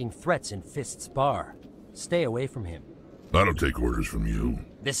you making threats in Fist's bar. Stay away from him. I don't take orders from you.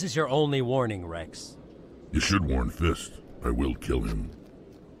 This is your only warning, Rex. You should warn Fist. I will kill him.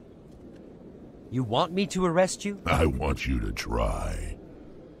 You want me to arrest you? I want you to try.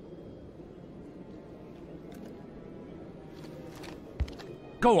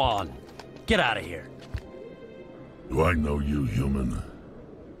 Go on. Get out of here. Do I know you, human?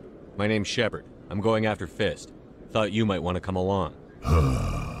 My name's Shepard. I'm going after Fist. Thought you might want to come along.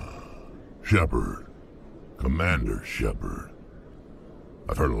 Shepard. Commander Shepard.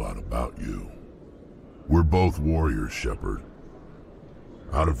 I've heard a lot about you. We're both warriors, Shepard.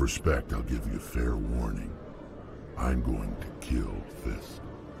 Out of respect, I'll give you fair warning. I'm going to kill Fist.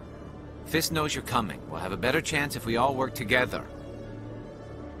 Fist knows you're coming. We'll have a better chance if we all work together.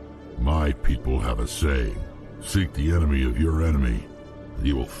 My people have a saying. Seek the enemy of your enemy, and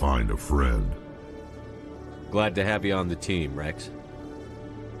you will find a friend. Glad to have you on the team, Rex.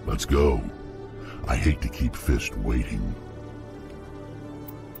 Let's go. I hate to keep Fist waiting.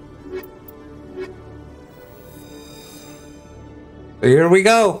 Here we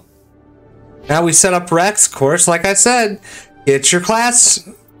go. Now we set up Rex, of course, like I said. Get your class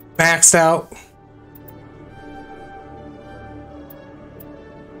maxed out.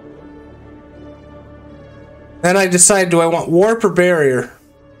 Then I decide, do I want warp or barrier?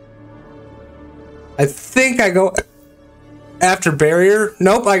 I think I go after barrier.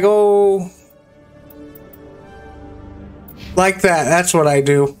 Nope, I go like that. That's what I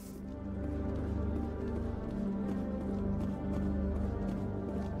do.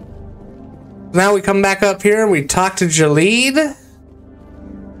 Now we come back up here and we talk to Jalid.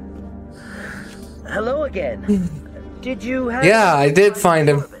 Hello again. Did you have... Yeah, I did find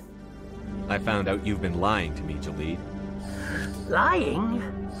him. I found out you've been lying to me, Jalid. Lying?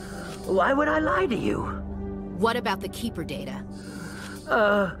 Why would I lie to you? What about the Keeper data?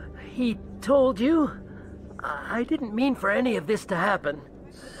 He told you? I didn't mean for any of this to happen.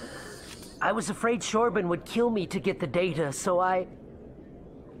 I was afraid Shorban would kill me to get the data, so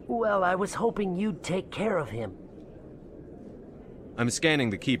well, I was hoping you'd take care of him. I'm scanning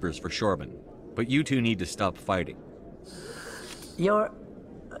the Keepers for Shorban, but you two need to stop fighting. You're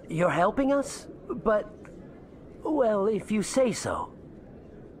helping us? But, well, if you say so.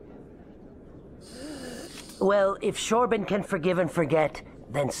 Well, if Shorban can forgive and forget,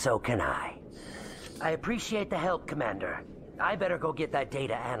 then so can I. I appreciate the help, Commander. I better go get that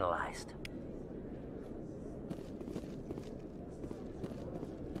data analyzed.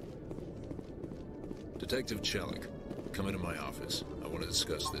 Detective Chelik, come into my office. I want to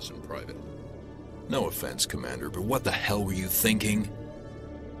discuss this in private. No offense, Commander, but what the hell were you thinking?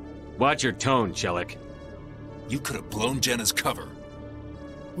 Watch your tone, Chelik. You could have blown Jenna's cover.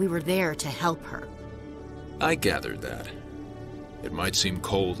 We were there to help her. I gathered that. It might seem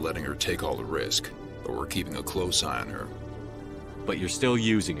cold letting her take all the risk, but we're keeping a close eye on her. But you're still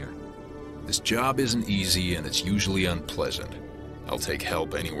using her. This job isn't easy and it's usually unpleasant. I'll take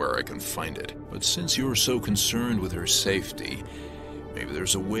help anywhere I can find it. But since you're so concerned with her safety, maybe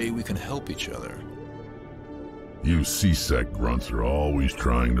there's a way we can help each other. You CSEC grunts are always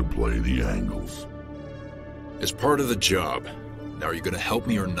trying to play the angles. As part of the job. Now, are you going to help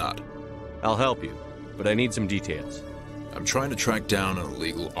me or not? I'll help you, but I need some details. I'm trying to track down an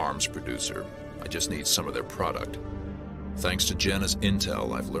illegal arms producer. I just need some of their product. Thanks to Jenna's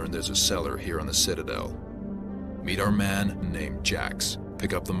intel, I've learned there's a seller here on the Citadel. Meet our man named Jax.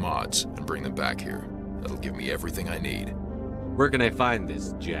 Pick up the mods and bring them back here. That'll give me everything I need. Where can I find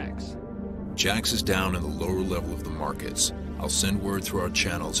this Jax? Jax is down in the lower level of the markets. I'll send word through our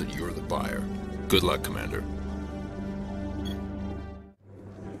channels that you're the buyer. Good luck, Commander.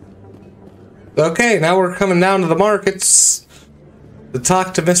 Okay, now we're coming down to the markets to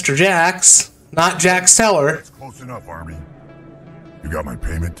talk to Mr. Jax, not Jax Teller. That's close enough, Army. You got my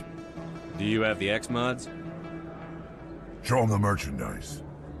payment? Do you have the X-Mods? Show him the merchandise.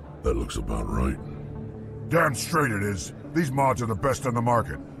 That looks about right. Damn straight it is. These mods are the best on the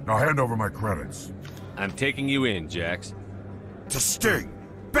market. Now hand over my credits. I'm taking you in, Jax. It's a sting!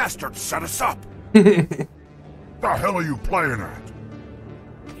 Bastard set us up! The hell are you playing at?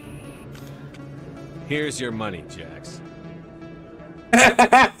 Here's your money, Jax.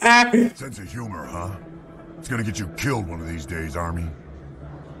 Sense of humor, huh? It's gonna get you killed one of these days, Army.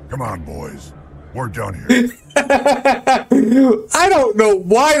 Come on, boys. We're done here. I don't know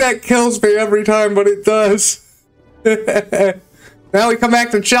why that kills me every time, but it does. Now we come back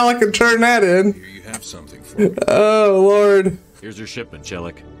to Chellick and turn that in. Here you have something for me. Oh, Lord. Here's your shipment,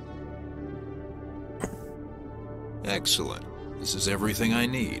 Chellick. Excellent. This is everything I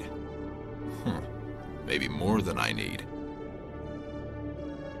need. Maybe more than I need.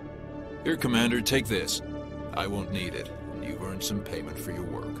 Here, Commander, take this. I won't need it, and you've earned some payment for your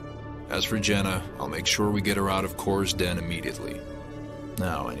work. As for Jenna, I'll make sure we get her out of Kor's den immediately.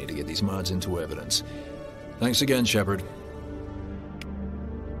 Now I need to get these mods into evidence. Thanks again, Shepard.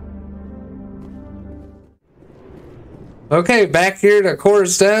 Okay, back here to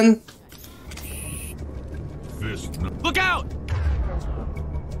Kor's den. Look out!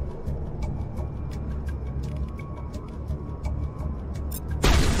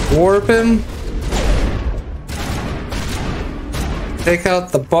 Warp him. Take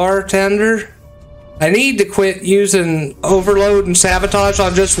out the bartender. I need to quit using overload and sabotage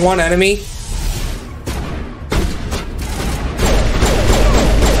on just one enemy.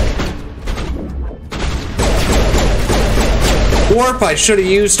 Warp I should have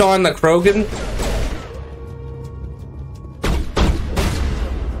used on the Krogan.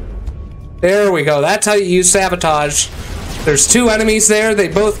 There we go. That's how you use sabotage. There's two enemies there. They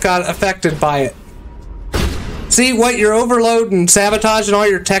both got affected by it. See what your overload and sabotage and all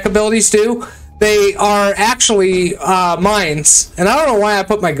your tech abilities do? They are actually mines. And I don't know why I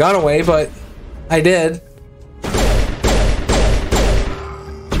put my gun away, but I did.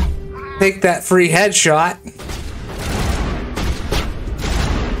 Take that free headshot.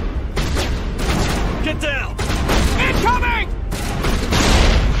 Get down! Incoming!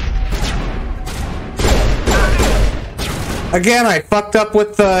 Again, I fucked up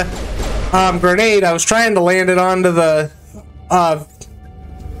with the grenade. I was trying to land it onto the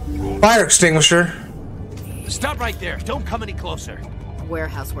fire extinguisher. Stop right there. Don't come any closer.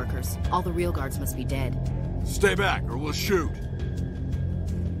 Warehouse workers. All the real guards must be dead. Stay back or we'll shoot.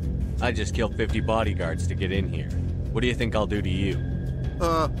 I just killed 50 bodyguards to get in here. What do you think I'll do to you?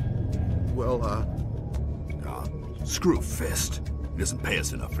 Screw Fist. He doesn't pay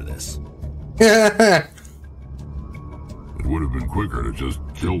us enough for this. It would have been quicker to just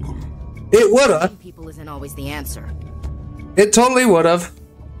kill them. It would have. People isn't always the answer. It totally would have.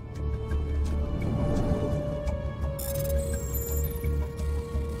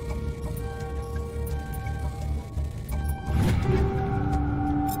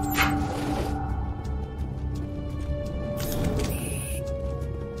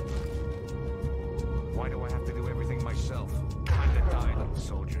 Why do I have to do everything myself? Time to die, little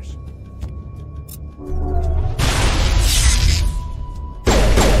soldiers.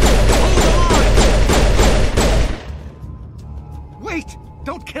 Wait!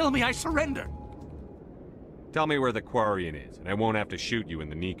 Don't kill me, I surrender! Tell me where the Quarian is, and I won't have to shoot you in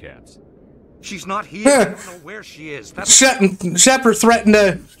the kneecaps. She's not here. I don't know where she is. Shepard threatened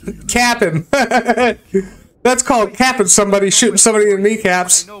to cap him. That's called capping somebody, shooting somebody in the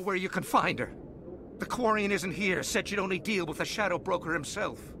kneecaps. I know where you can find her. The Quarian isn't here. Said she'd only deal with the Shadow Broker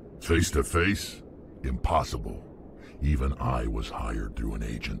himself. Face to face? Impossible. Even I was hired through an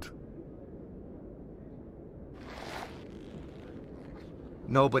agent.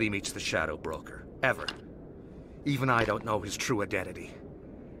 Nobody meets the Shadow Broker. Ever. Even I don't know his true identity.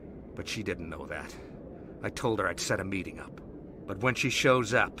 But she didn't know that. I told her I'd set a meeting up. But when she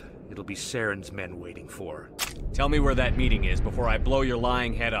shows up, it'll be Saren's men waiting for her. Tell me where that meeting is before I blow your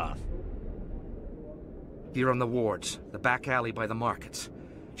lying head off. Here on the wards, the back alley by the markets.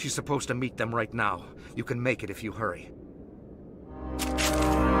 She's supposed to meet them right now. You can make it if you hurry.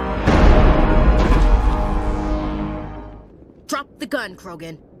 Drop the gun,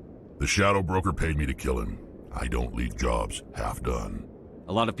 Krogan. The Shadow Broker paid me to kill him. I don't leave jobs half done.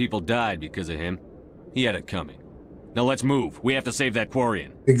 A lot of people died because of him. He had it coming. Now let's move. We have to save that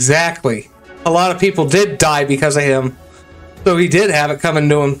Quarian. Exactly. A lot of people did die because of him. So he did have it coming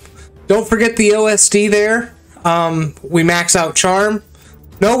to him. Don't forget the OSD there. We max out Charm.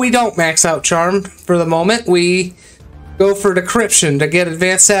 No, we don't max out Charm for the moment. We go for Decryption to get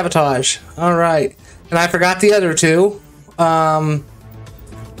Advanced Sabotage. Alright. And I forgot the other two. I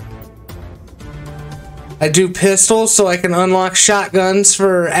do pistols so I can unlock shotguns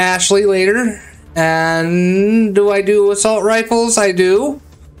for Ashley later. And do I do assault rifles? I do.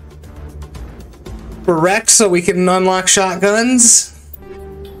 For Rex so we can unlock shotguns.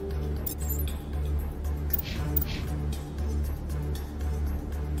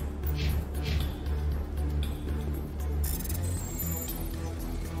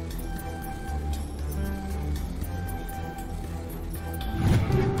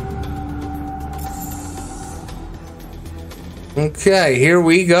 Okay, here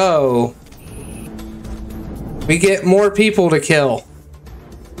we go. We get more people to kill.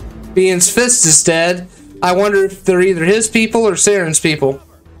 Being's fist is dead. I wonder if they're either his people or Saren's people.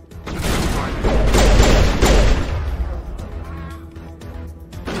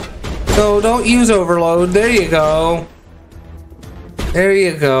 So don't use overload. There you go. There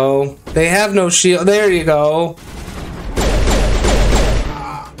you go. They have no shield. There you go.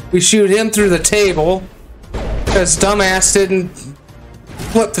 We shoot him through the table because dumbass didn't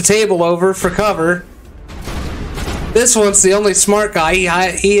flip the table over for cover. This one's the only smart guy.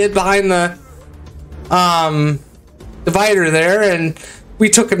 He hid behind the divider there, and we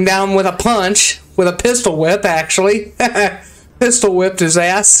took him down with a punch, with a pistol whip, actually. Pistol whipped his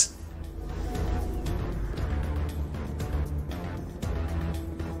ass.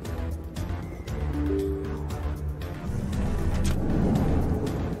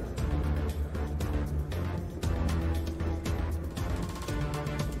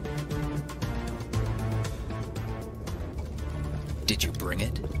 Did you bring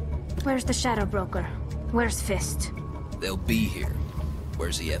it? Where's the Shadow Broker? Where's Fist? They'll be here.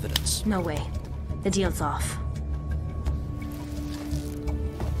 Where's the evidence? No way. The deal's off.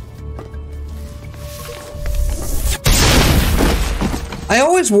 I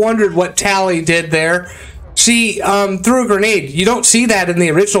always wondered what Tally did there. She threw a grenade. You don't see that in the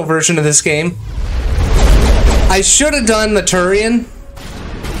original version of this game. I should have done the Turian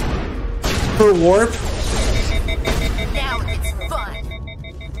for warp. Now it's fun.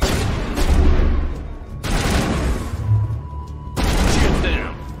 Get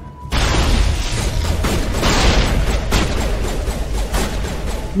down.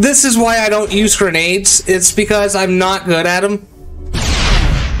 This is why I don't use grenades. It's because I'm not good at them.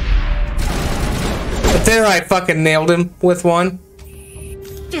 But there I fucking nailed him with one.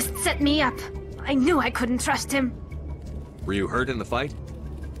 Just set me up. I knew I couldn't trust him. Were you hurt in the fight?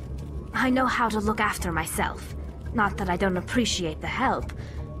 I know how to look after myself. Not that I don't appreciate the help.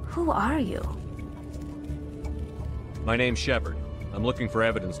 Who are you? My name's Shepard. I'm looking for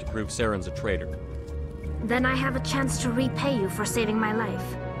evidence to prove Saren's a traitor. Then I have a chance to repay you for saving my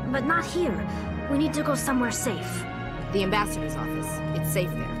life. But not here. We need to go somewhere safe. The ambassador's office. It's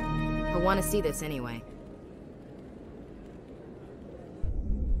safe there. He'll want to see this anyway.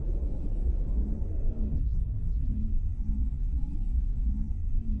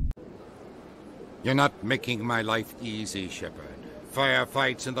 You're not making my life easy, Shepard.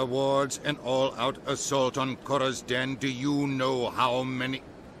 Firefights in the wards, an all-out assault on Korra's den. Do you know how many...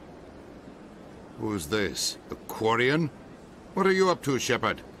 Who's this? The Quarian? What are you up to,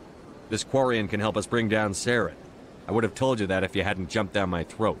 Shepard? This Quarian can help us bring down Saren. I would have told you that if you hadn't jumped down my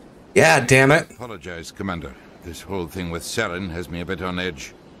throat. Yeah, damn it. Apologize, Commander. This whole thing with Saren has me a bit on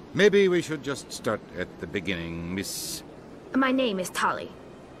edge. Maybe we should just start at the beginning, Miss... My name is Tali.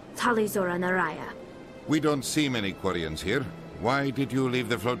 Tali Zora Naraya. We don't see many Quarians here. Why did you leave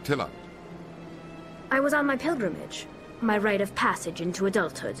the flotilla? I was on my pilgrimage. My rite of passage into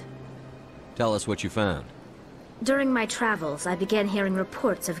adulthood. Tell us what you found. During my travels, I began hearing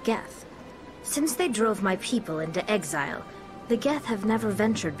reports of Geth. Since they drove my people into exile, the Geth have never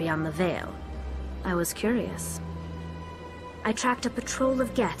ventured beyond the Veil. I was curious. I tracked a patrol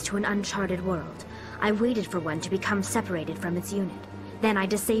of Geth to an uncharted world. I waited for one to become separated from its unit. Then I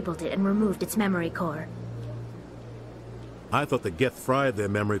disabled it and removed its memory core. I thought the Geth fried their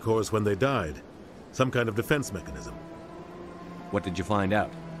memory cores when they died. Some kind of defense mechanism. What did you find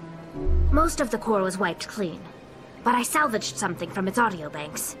out? Most of the core was wiped clean, but I salvaged something from its audio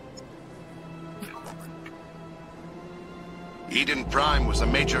banks. Eden Prime was a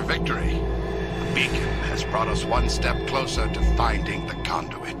major victory. The beacon has brought us one step closer to finding the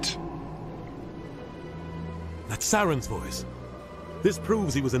conduit. That's Saren's voice. This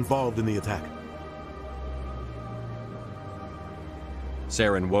proves he was involved in the attack.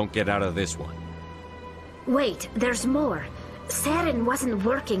 Saren won't get out of this one. Wait, there's more. Saren wasn't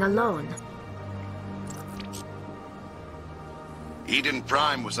working alone. Eden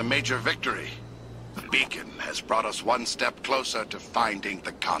Prime was a major victory. The beacon has brought us one step closer to finding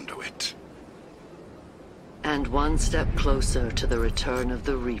the conduit. And one step closer to the return of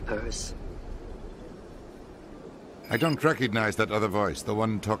the Reapers. I don't recognize that other voice, the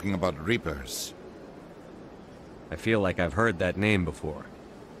one talking about Reapers. I feel like I've heard that name before.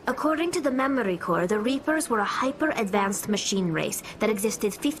 According to the memory core, the Reapers were a hyper-advanced machine race that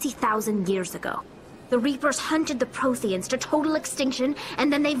existed 50,000 years ago. The Reapers hunted the Protheans to total extinction,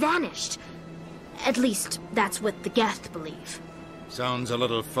 and then they vanished. At least, that's what the Geth believe. Sounds a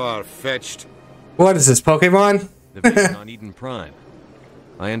little far-fetched. What is this, Pokemon? The vision on Eden Prime.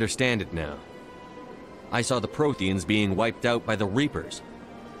 I understand it now. I saw the Protheans being wiped out by the Reapers.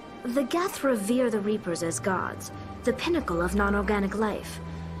 The Geth revere the Reapers as gods, the pinnacle of non-organic life.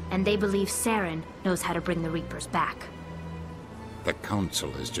 And they believe Saren knows how to bring the Reapers back. The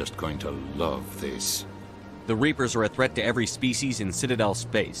Council is just going to love this. The Reapers are a threat to every species in Citadel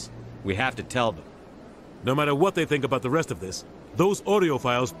space. We have to tell them. No matter what they think about the rest of this, those audio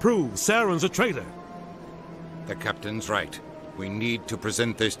files prove Saren's a traitor. The Captain's right. We need to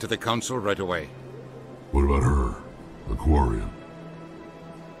present this to the Council right away. What about her? Aquarian?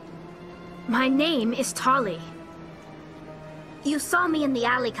 My name is Tali. You saw me in the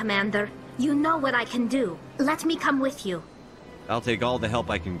alley, Commander. You know what I can do. Let me come with you. I'll take all the help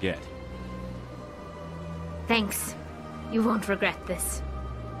I can get. Thanks. You won't regret this.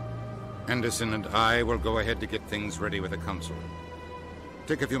 Anderson and I will go ahead to get things ready with the Council.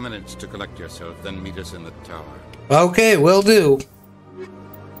 Take a few minutes to collect yourself, then meet us in the tower. Okay, will do.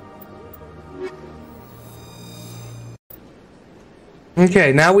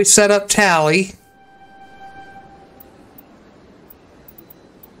 Okay, now we set up Tali.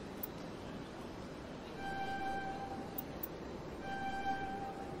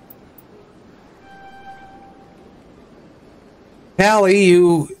 Tali,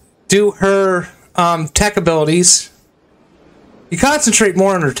 you do her tech abilities. You concentrate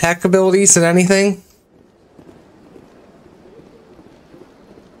more on her tech abilities than anything.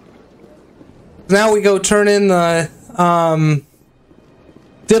 Now we go turn in the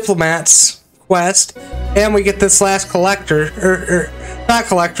diplomat's quest, and we get this last collector, or not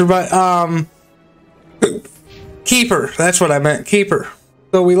collector, but keeper. That's what I meant, keeper.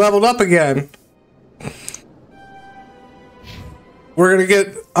 So we leveled up again. We're gonna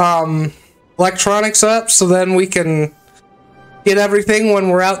get electronics up, so then we can get everything when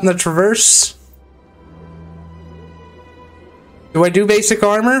we're out in the Traverse. Do I do basic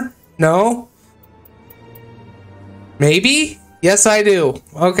armor? No. Maybe? Yes, I do.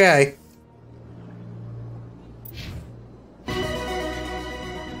 Okay.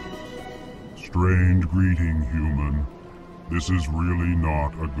 Strange greeting, human. This is really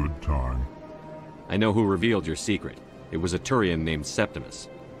not a good time. I know who revealed your secret. It was a Turian named Septimus.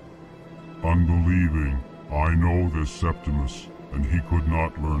 Unbelieving. I know this Septimus, and he could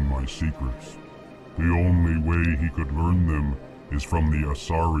not learn my secrets. The only way he could learn them is from the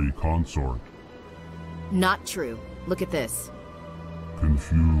Asari consort. Not true. Look at this.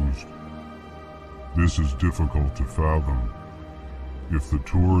 Confused. This is difficult to fathom. If the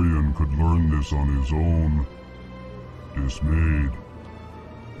Turian could learn this on his own, dismayed,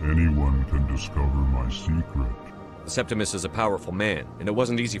 anyone can discover my secret. Septimus is a powerful man, and it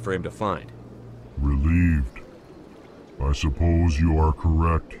wasn't easy for him to find. Relieved. I suppose you are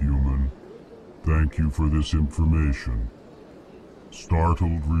correct, human. Thank you for this information.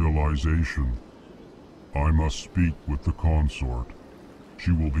 Startled realization. I must speak with the consort.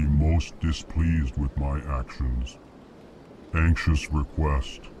 She will be most displeased with my actions. Anxious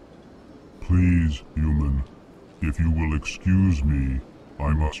request. Please, human, if you will excuse me, I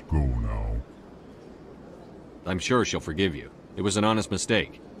must go now. I'm sure she'll forgive you. It was an honest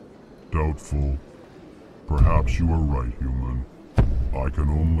mistake. Doubtful. Perhaps you are right, human. I can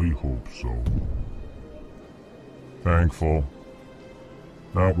only hope so. Thankful.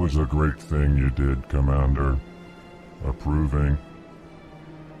 That was a great thing you did, Commander. Approving.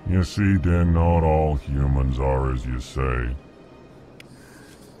 You see, then, not all humans are as you say.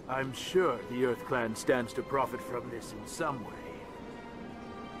 I'm sure the Earth Clan stands to profit from this in some way.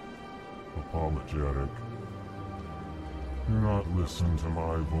 Apologetic. Do not listen to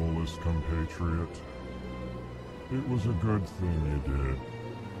my Volus compatriot. It was a good thing you did,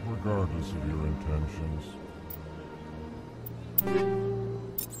 regardless of your intentions.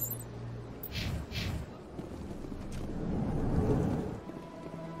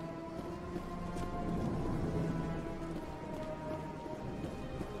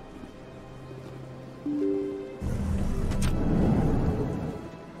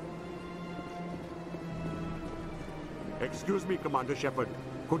 Excuse me, Commander Shepard.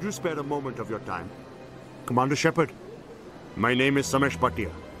 Could you spare a moment of your time? Commander Shepard, my name is Samesh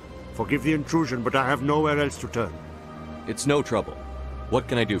Bhatia. Forgive the intrusion, but I have nowhere else to turn. It's no trouble. What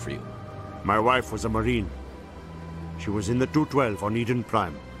can I do for you? My wife was a Marine. She was in the 212 on Eden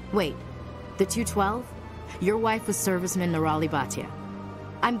Prime. Wait, the 212? Your wife was Serviceman Nirali Bhatia.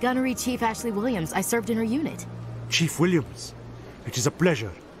 I'm Gunnery Chief Ashley Williams. I served in her unit. Chief Williams, it is a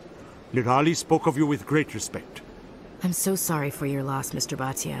pleasure. Nirali spoke of you with great respect. I'm so sorry for your loss, Mr.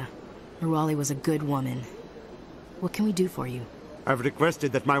 Bhatia. Nirali was a good woman. What can we do for you? I've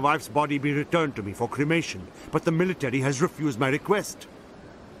requested that my wife's body be returned to me for cremation, but the military has refused my request.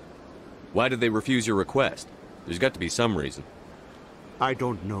 Why did they refuse your request? There's got to be some reason. I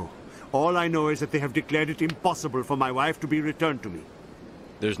don't know. All I know is that they have declared it impossible for my wife to be returned to me.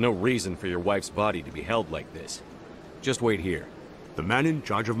 There's no reason for your wife's body to be held like this. Just wait here. The man in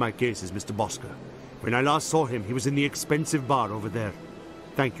charge of my case is Mr. Bosker. When I last saw him, he was in the expensive bar over there.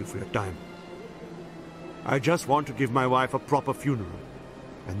 Thank you for your time. I just want to give my wife a proper funeral,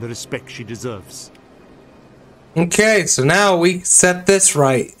 and the respect she deserves. Okay, so now we set this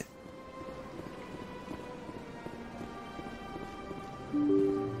right.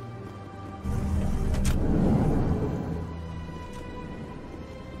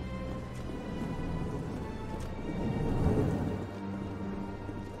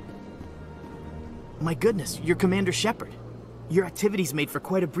 My goodness, you're Commander Shepard. Your activities made for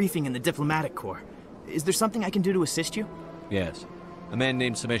quite a briefing in the Diplomatic Corps. Is there something I can do to assist you? Yes. A man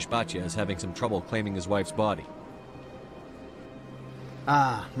named Samesh Bhatia is having some trouble claiming his wife's body.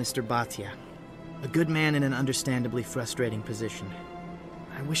 Ah, Mr. Bhatia. A good man in an understandably frustrating position.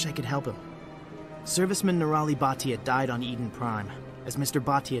 I wish I could help him. Serviceman Nirali Bhatia died on Eden Prime, as Mr.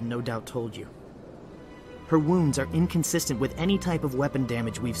 Bhatia no doubt told you. Her wounds are inconsistent with any type of weapon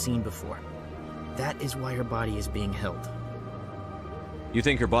damage we've seen before. That is why her body is being held. You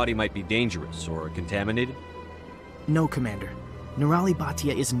think her body might be dangerous or contaminated? No, Commander. Nirali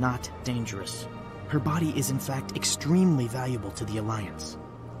Bhatia is not dangerous. Her body is in fact extremely valuable to the Alliance.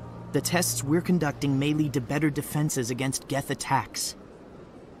 The tests we're conducting may lead to better defenses against Geth attacks.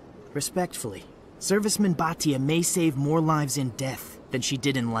 Respectfully, Serviceman Bhatia may save more lives in death than she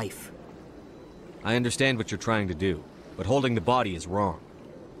did in life. I understand what you're trying to do, but holding the body is wrong.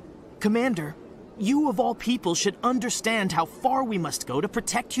 Commander, you of all people should understand how far we must go to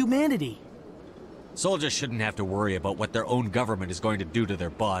protect humanity. Soldiers shouldn't have to worry about what their own government is going to do to their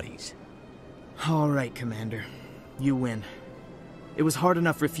bodies. All right, Commander. You win. It was hard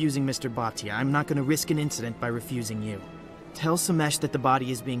enough refusing Mr. Bhatia. I'm not going to risk an incident by refusing you. Tell Samesh that the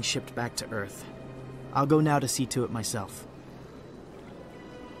body is being shipped back to Earth. I'll go now to see to it myself.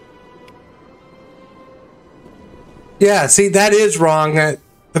 Yeah, see, that is wrong.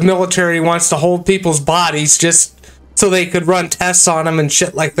 The military wants to hold people's bodies just so they could run tests on them and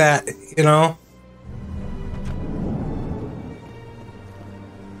shit like that, you know?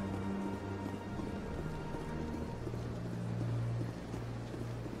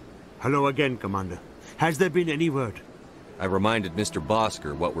 Hello again, Commander. Has there been any word? I reminded Mr.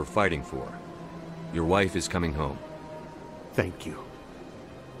 Bosker what we're fighting for. Your wife is coming home. Thank you.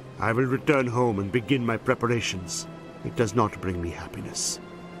 I will return home and begin my preparations. It does not bring me happiness,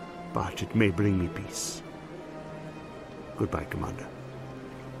 but it may bring me peace. Goodbye, Commander.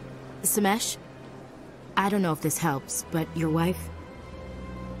 Samesh, I don't know if this helps, but your wife,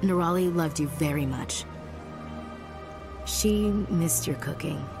 Nirali, loved you very much. She missed your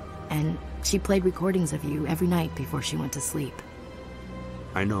cooking, and she played recordings of you every night before she went to sleep.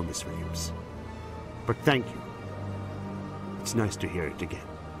 I know, Miss Williams. But thank you. It's nice to hear it again.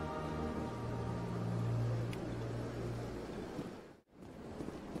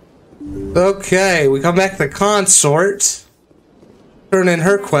 Okay, we come back to the consort. Turn in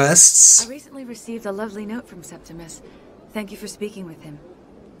her quests. I recently received a lovely note from Septimus. Thank you for speaking with him.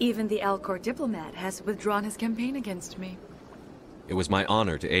 Even the Alcor diplomat has withdrawn his campaign against me. It was my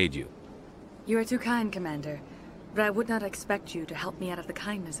honor to aid you. You are too kind, Commander, but I would not expect you to help me out of the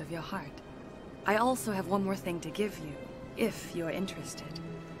kindness of your heart. I also have one more thing to give you, if you are interested.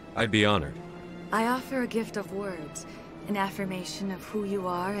 I'd be honored. I offer a gift of words, an affirmation of who you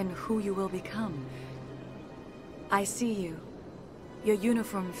are and who you will become. I see you. Your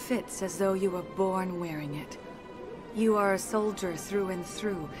uniform fits as though you were born wearing it. You are a soldier through and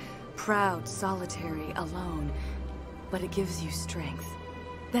through, proud, solitary, alone, but it gives you strength.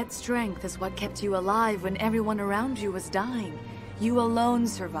 That strength is what kept you alive when everyone around you was dying. You alone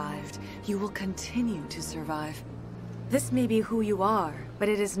survived. You will continue to survive. This may be who you are, but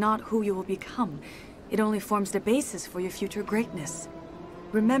it is not who you will become. It only forms the basis for your future greatness.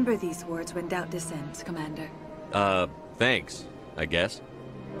 Remember these words when doubt descends, Commander. Thanks, I guess.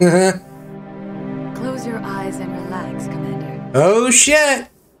 Close your eyes and relax, Commander. Oh shit!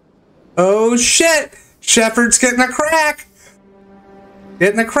 Oh shit! Shepard's getting a crack!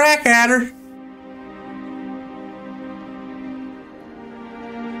 Getting a crack at her.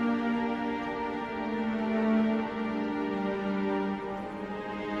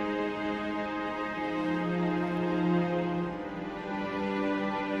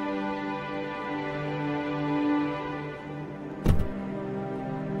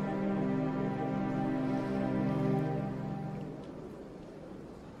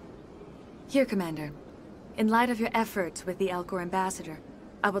 Here, Commander. In light of your efforts with the Alcor ambassador,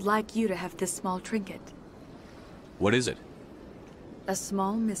 I would like you to have this small trinket. What is it? A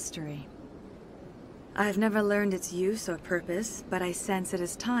small mystery. I've never learned its use or purpose, but I sense it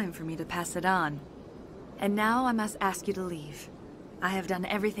is time for me to pass it on. And now I must ask you to leave. I have done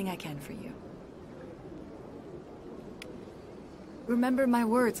everything I can for you. Remember my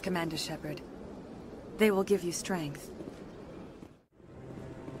words, Commander Shepard. They will give you strength.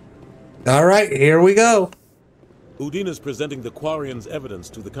 All right, here we go. Udina's presenting the Quarians' evidence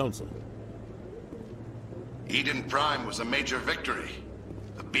to the Council. Eden Prime was a major victory.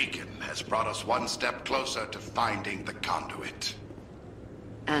 The beacon has brought us one step closer to finding the conduit.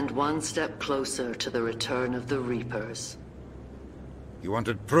 And one step closer to the return of the Reapers. You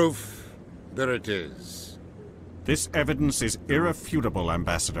wanted proof? There it is. This evidence is irrefutable,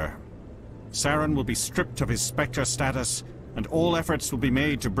 Ambassador. Saren will be stripped of his Spectre status, and all efforts will be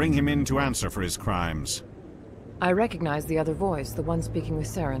made to bring him in to answer for his crimes. I recognize the other voice, the one speaking with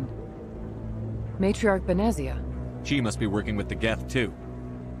Saren. Matriarch Benezia. She must be working with the Geth, too.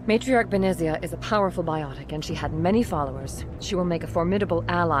 Matriarch Benezia is a powerful biotic, and she had many followers. She will make a formidable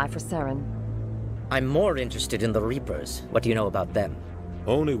ally for Saren. I'm more interested in the Reapers. What do you know about them?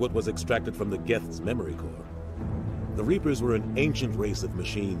 Only what was extracted from the Geth's memory core. The Reapers were an ancient race of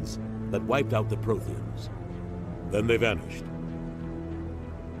machines that wiped out the Protheans. Then they vanished.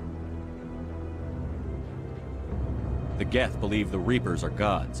 The Geth believe the Reapers are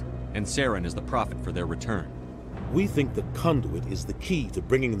gods, and Saren is the prophet for their return. We think the conduit is the key to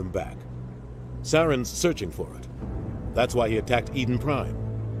bringing them back. Saren's searching for it. That's why he attacked Eden Prime.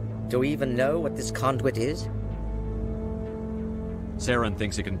 Do we even know what this conduit is? Saren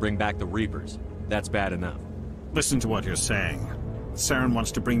thinks it can bring back the Reapers. That's bad enough. Listen to what you're saying. Saren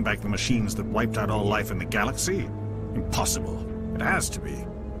wants to bring back the machines that wiped out all life in the galaxy? Impossible. It has to be.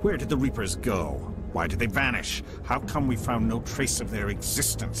 Where did the Reapers go? Why did they vanish? How come we found no trace of their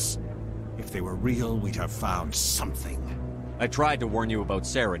existence? If they were real, we'd have found something. I tried to warn you about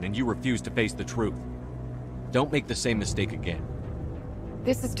Saren, and you refused to face the truth. Don't make the same mistake again.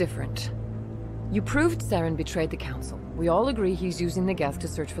 This is different. You proved Saren betrayed the Council. We all agree he's using the Geth to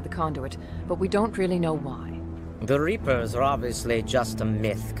search for the conduit, but we don't really know why. The Reapers are obviously just a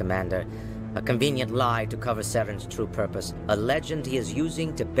myth, Commander. A convenient lie to cover Saren's true purpose. A legend he is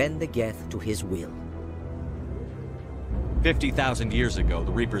using to bend the Geth to his will. 50,000 years ago,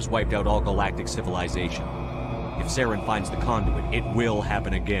 the Reapers wiped out all galactic civilization. If Saren finds the conduit, it will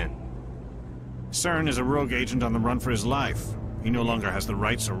happen again. Saren is a rogue agent on the run for his life. He no longer has the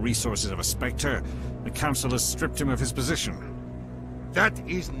rights or resources of a Spectre. The Council has stripped him of his position. That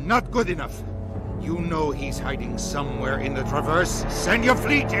is not good enough. You know he's hiding somewhere in the Traverse. Send your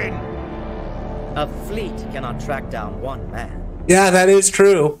fleet in! A fleet cannot track down one man. Yeah, that is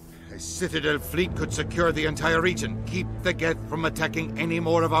true. A Citadel fleet could secure the entire region, keep the Geth from attacking any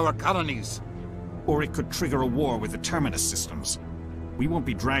more of our colonies. Or it could trigger a war with the Terminus systems. We won't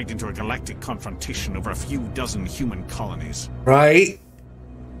be dragged into a galactic confrontation over a few dozen human colonies. Right?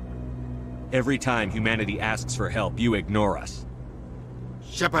 Every time humanity asks for help, you ignore us.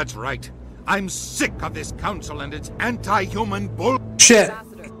 Shepard's right. I'm sick of this council and its anti-human bull... Shit.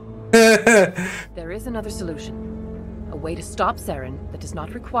 There is another solution. A way to stop Saren that does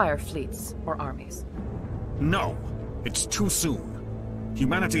not require fleets or armies. No. It's too soon.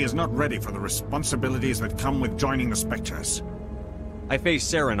 Humanity is not ready for the responsibilities that come with joining the Spectres. I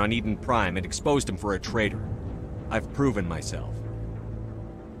faced Saren on Eden Prime and exposed him for a traitor. I've proven myself.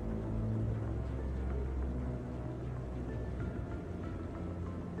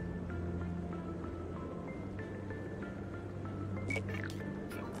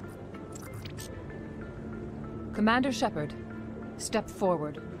 Commander Shepard, step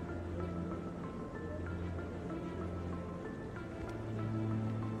forward.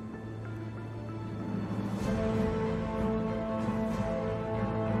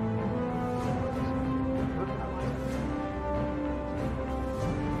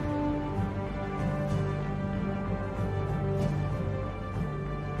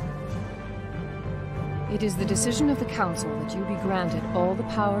 It is the decision of the Council that you be granted all the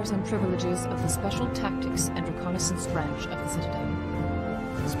powers and privileges of the Special Tactics and Reconnaissance branch of the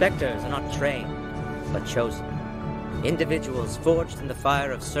Citadel. Spectres are not trained, but chosen. Individuals forged in the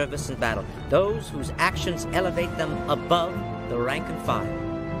fire of service and battle. Those whose actions elevate them above the rank and file.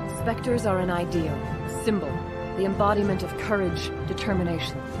 Spectres are an ideal, symbol, the embodiment of courage,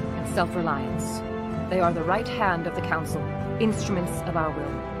 determination, and self-reliance. They are the right hand of the Council, instruments of our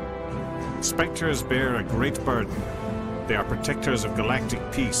will. Spectres bear a great burden. They are protectors of galactic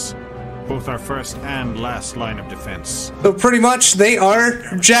peace, both our first and last line of defense. So pretty much they are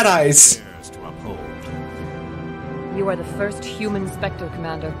Jedis. To uphold. You are the first human Spectre,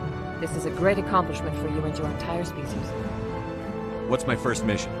 Commander. This is a great accomplishment for you and your entire species. What's my first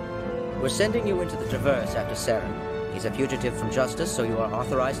mission? We're sending you into the Traverse after Saren. He's a fugitive from justice, so you are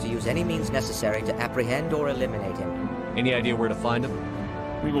authorized to use any means necessary to apprehend or eliminate him. Any idea where to find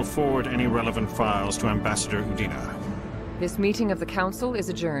him? We will forward any relevant files to Ambassador Udina. This meeting of the Council is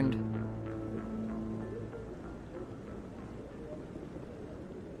adjourned.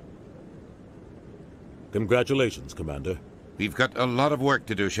 Congratulations, Commander. We've got a lot of work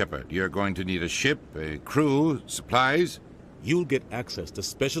to do, Shepard. You're going to need a ship, a crew, supplies. You'll get access to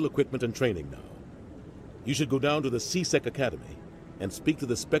special equipment and training now. You should go down to the C-Sec Academy and speak to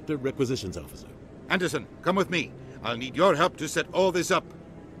the Spectre Requisitions Officer. Anderson, come with me. I'll need your help to set all this up.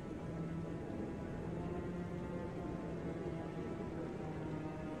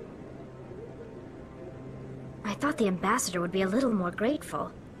 I thought the ambassador would be a little more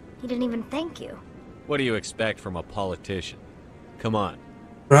grateful. He didn't even thank you. What do you expect from a politician? Come on.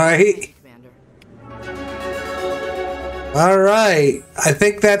 Right? Alright. I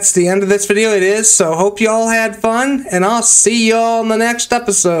think that's the end of this video. It is. So hope you all had fun. And I'll see you all in the next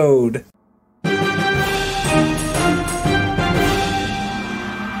episode.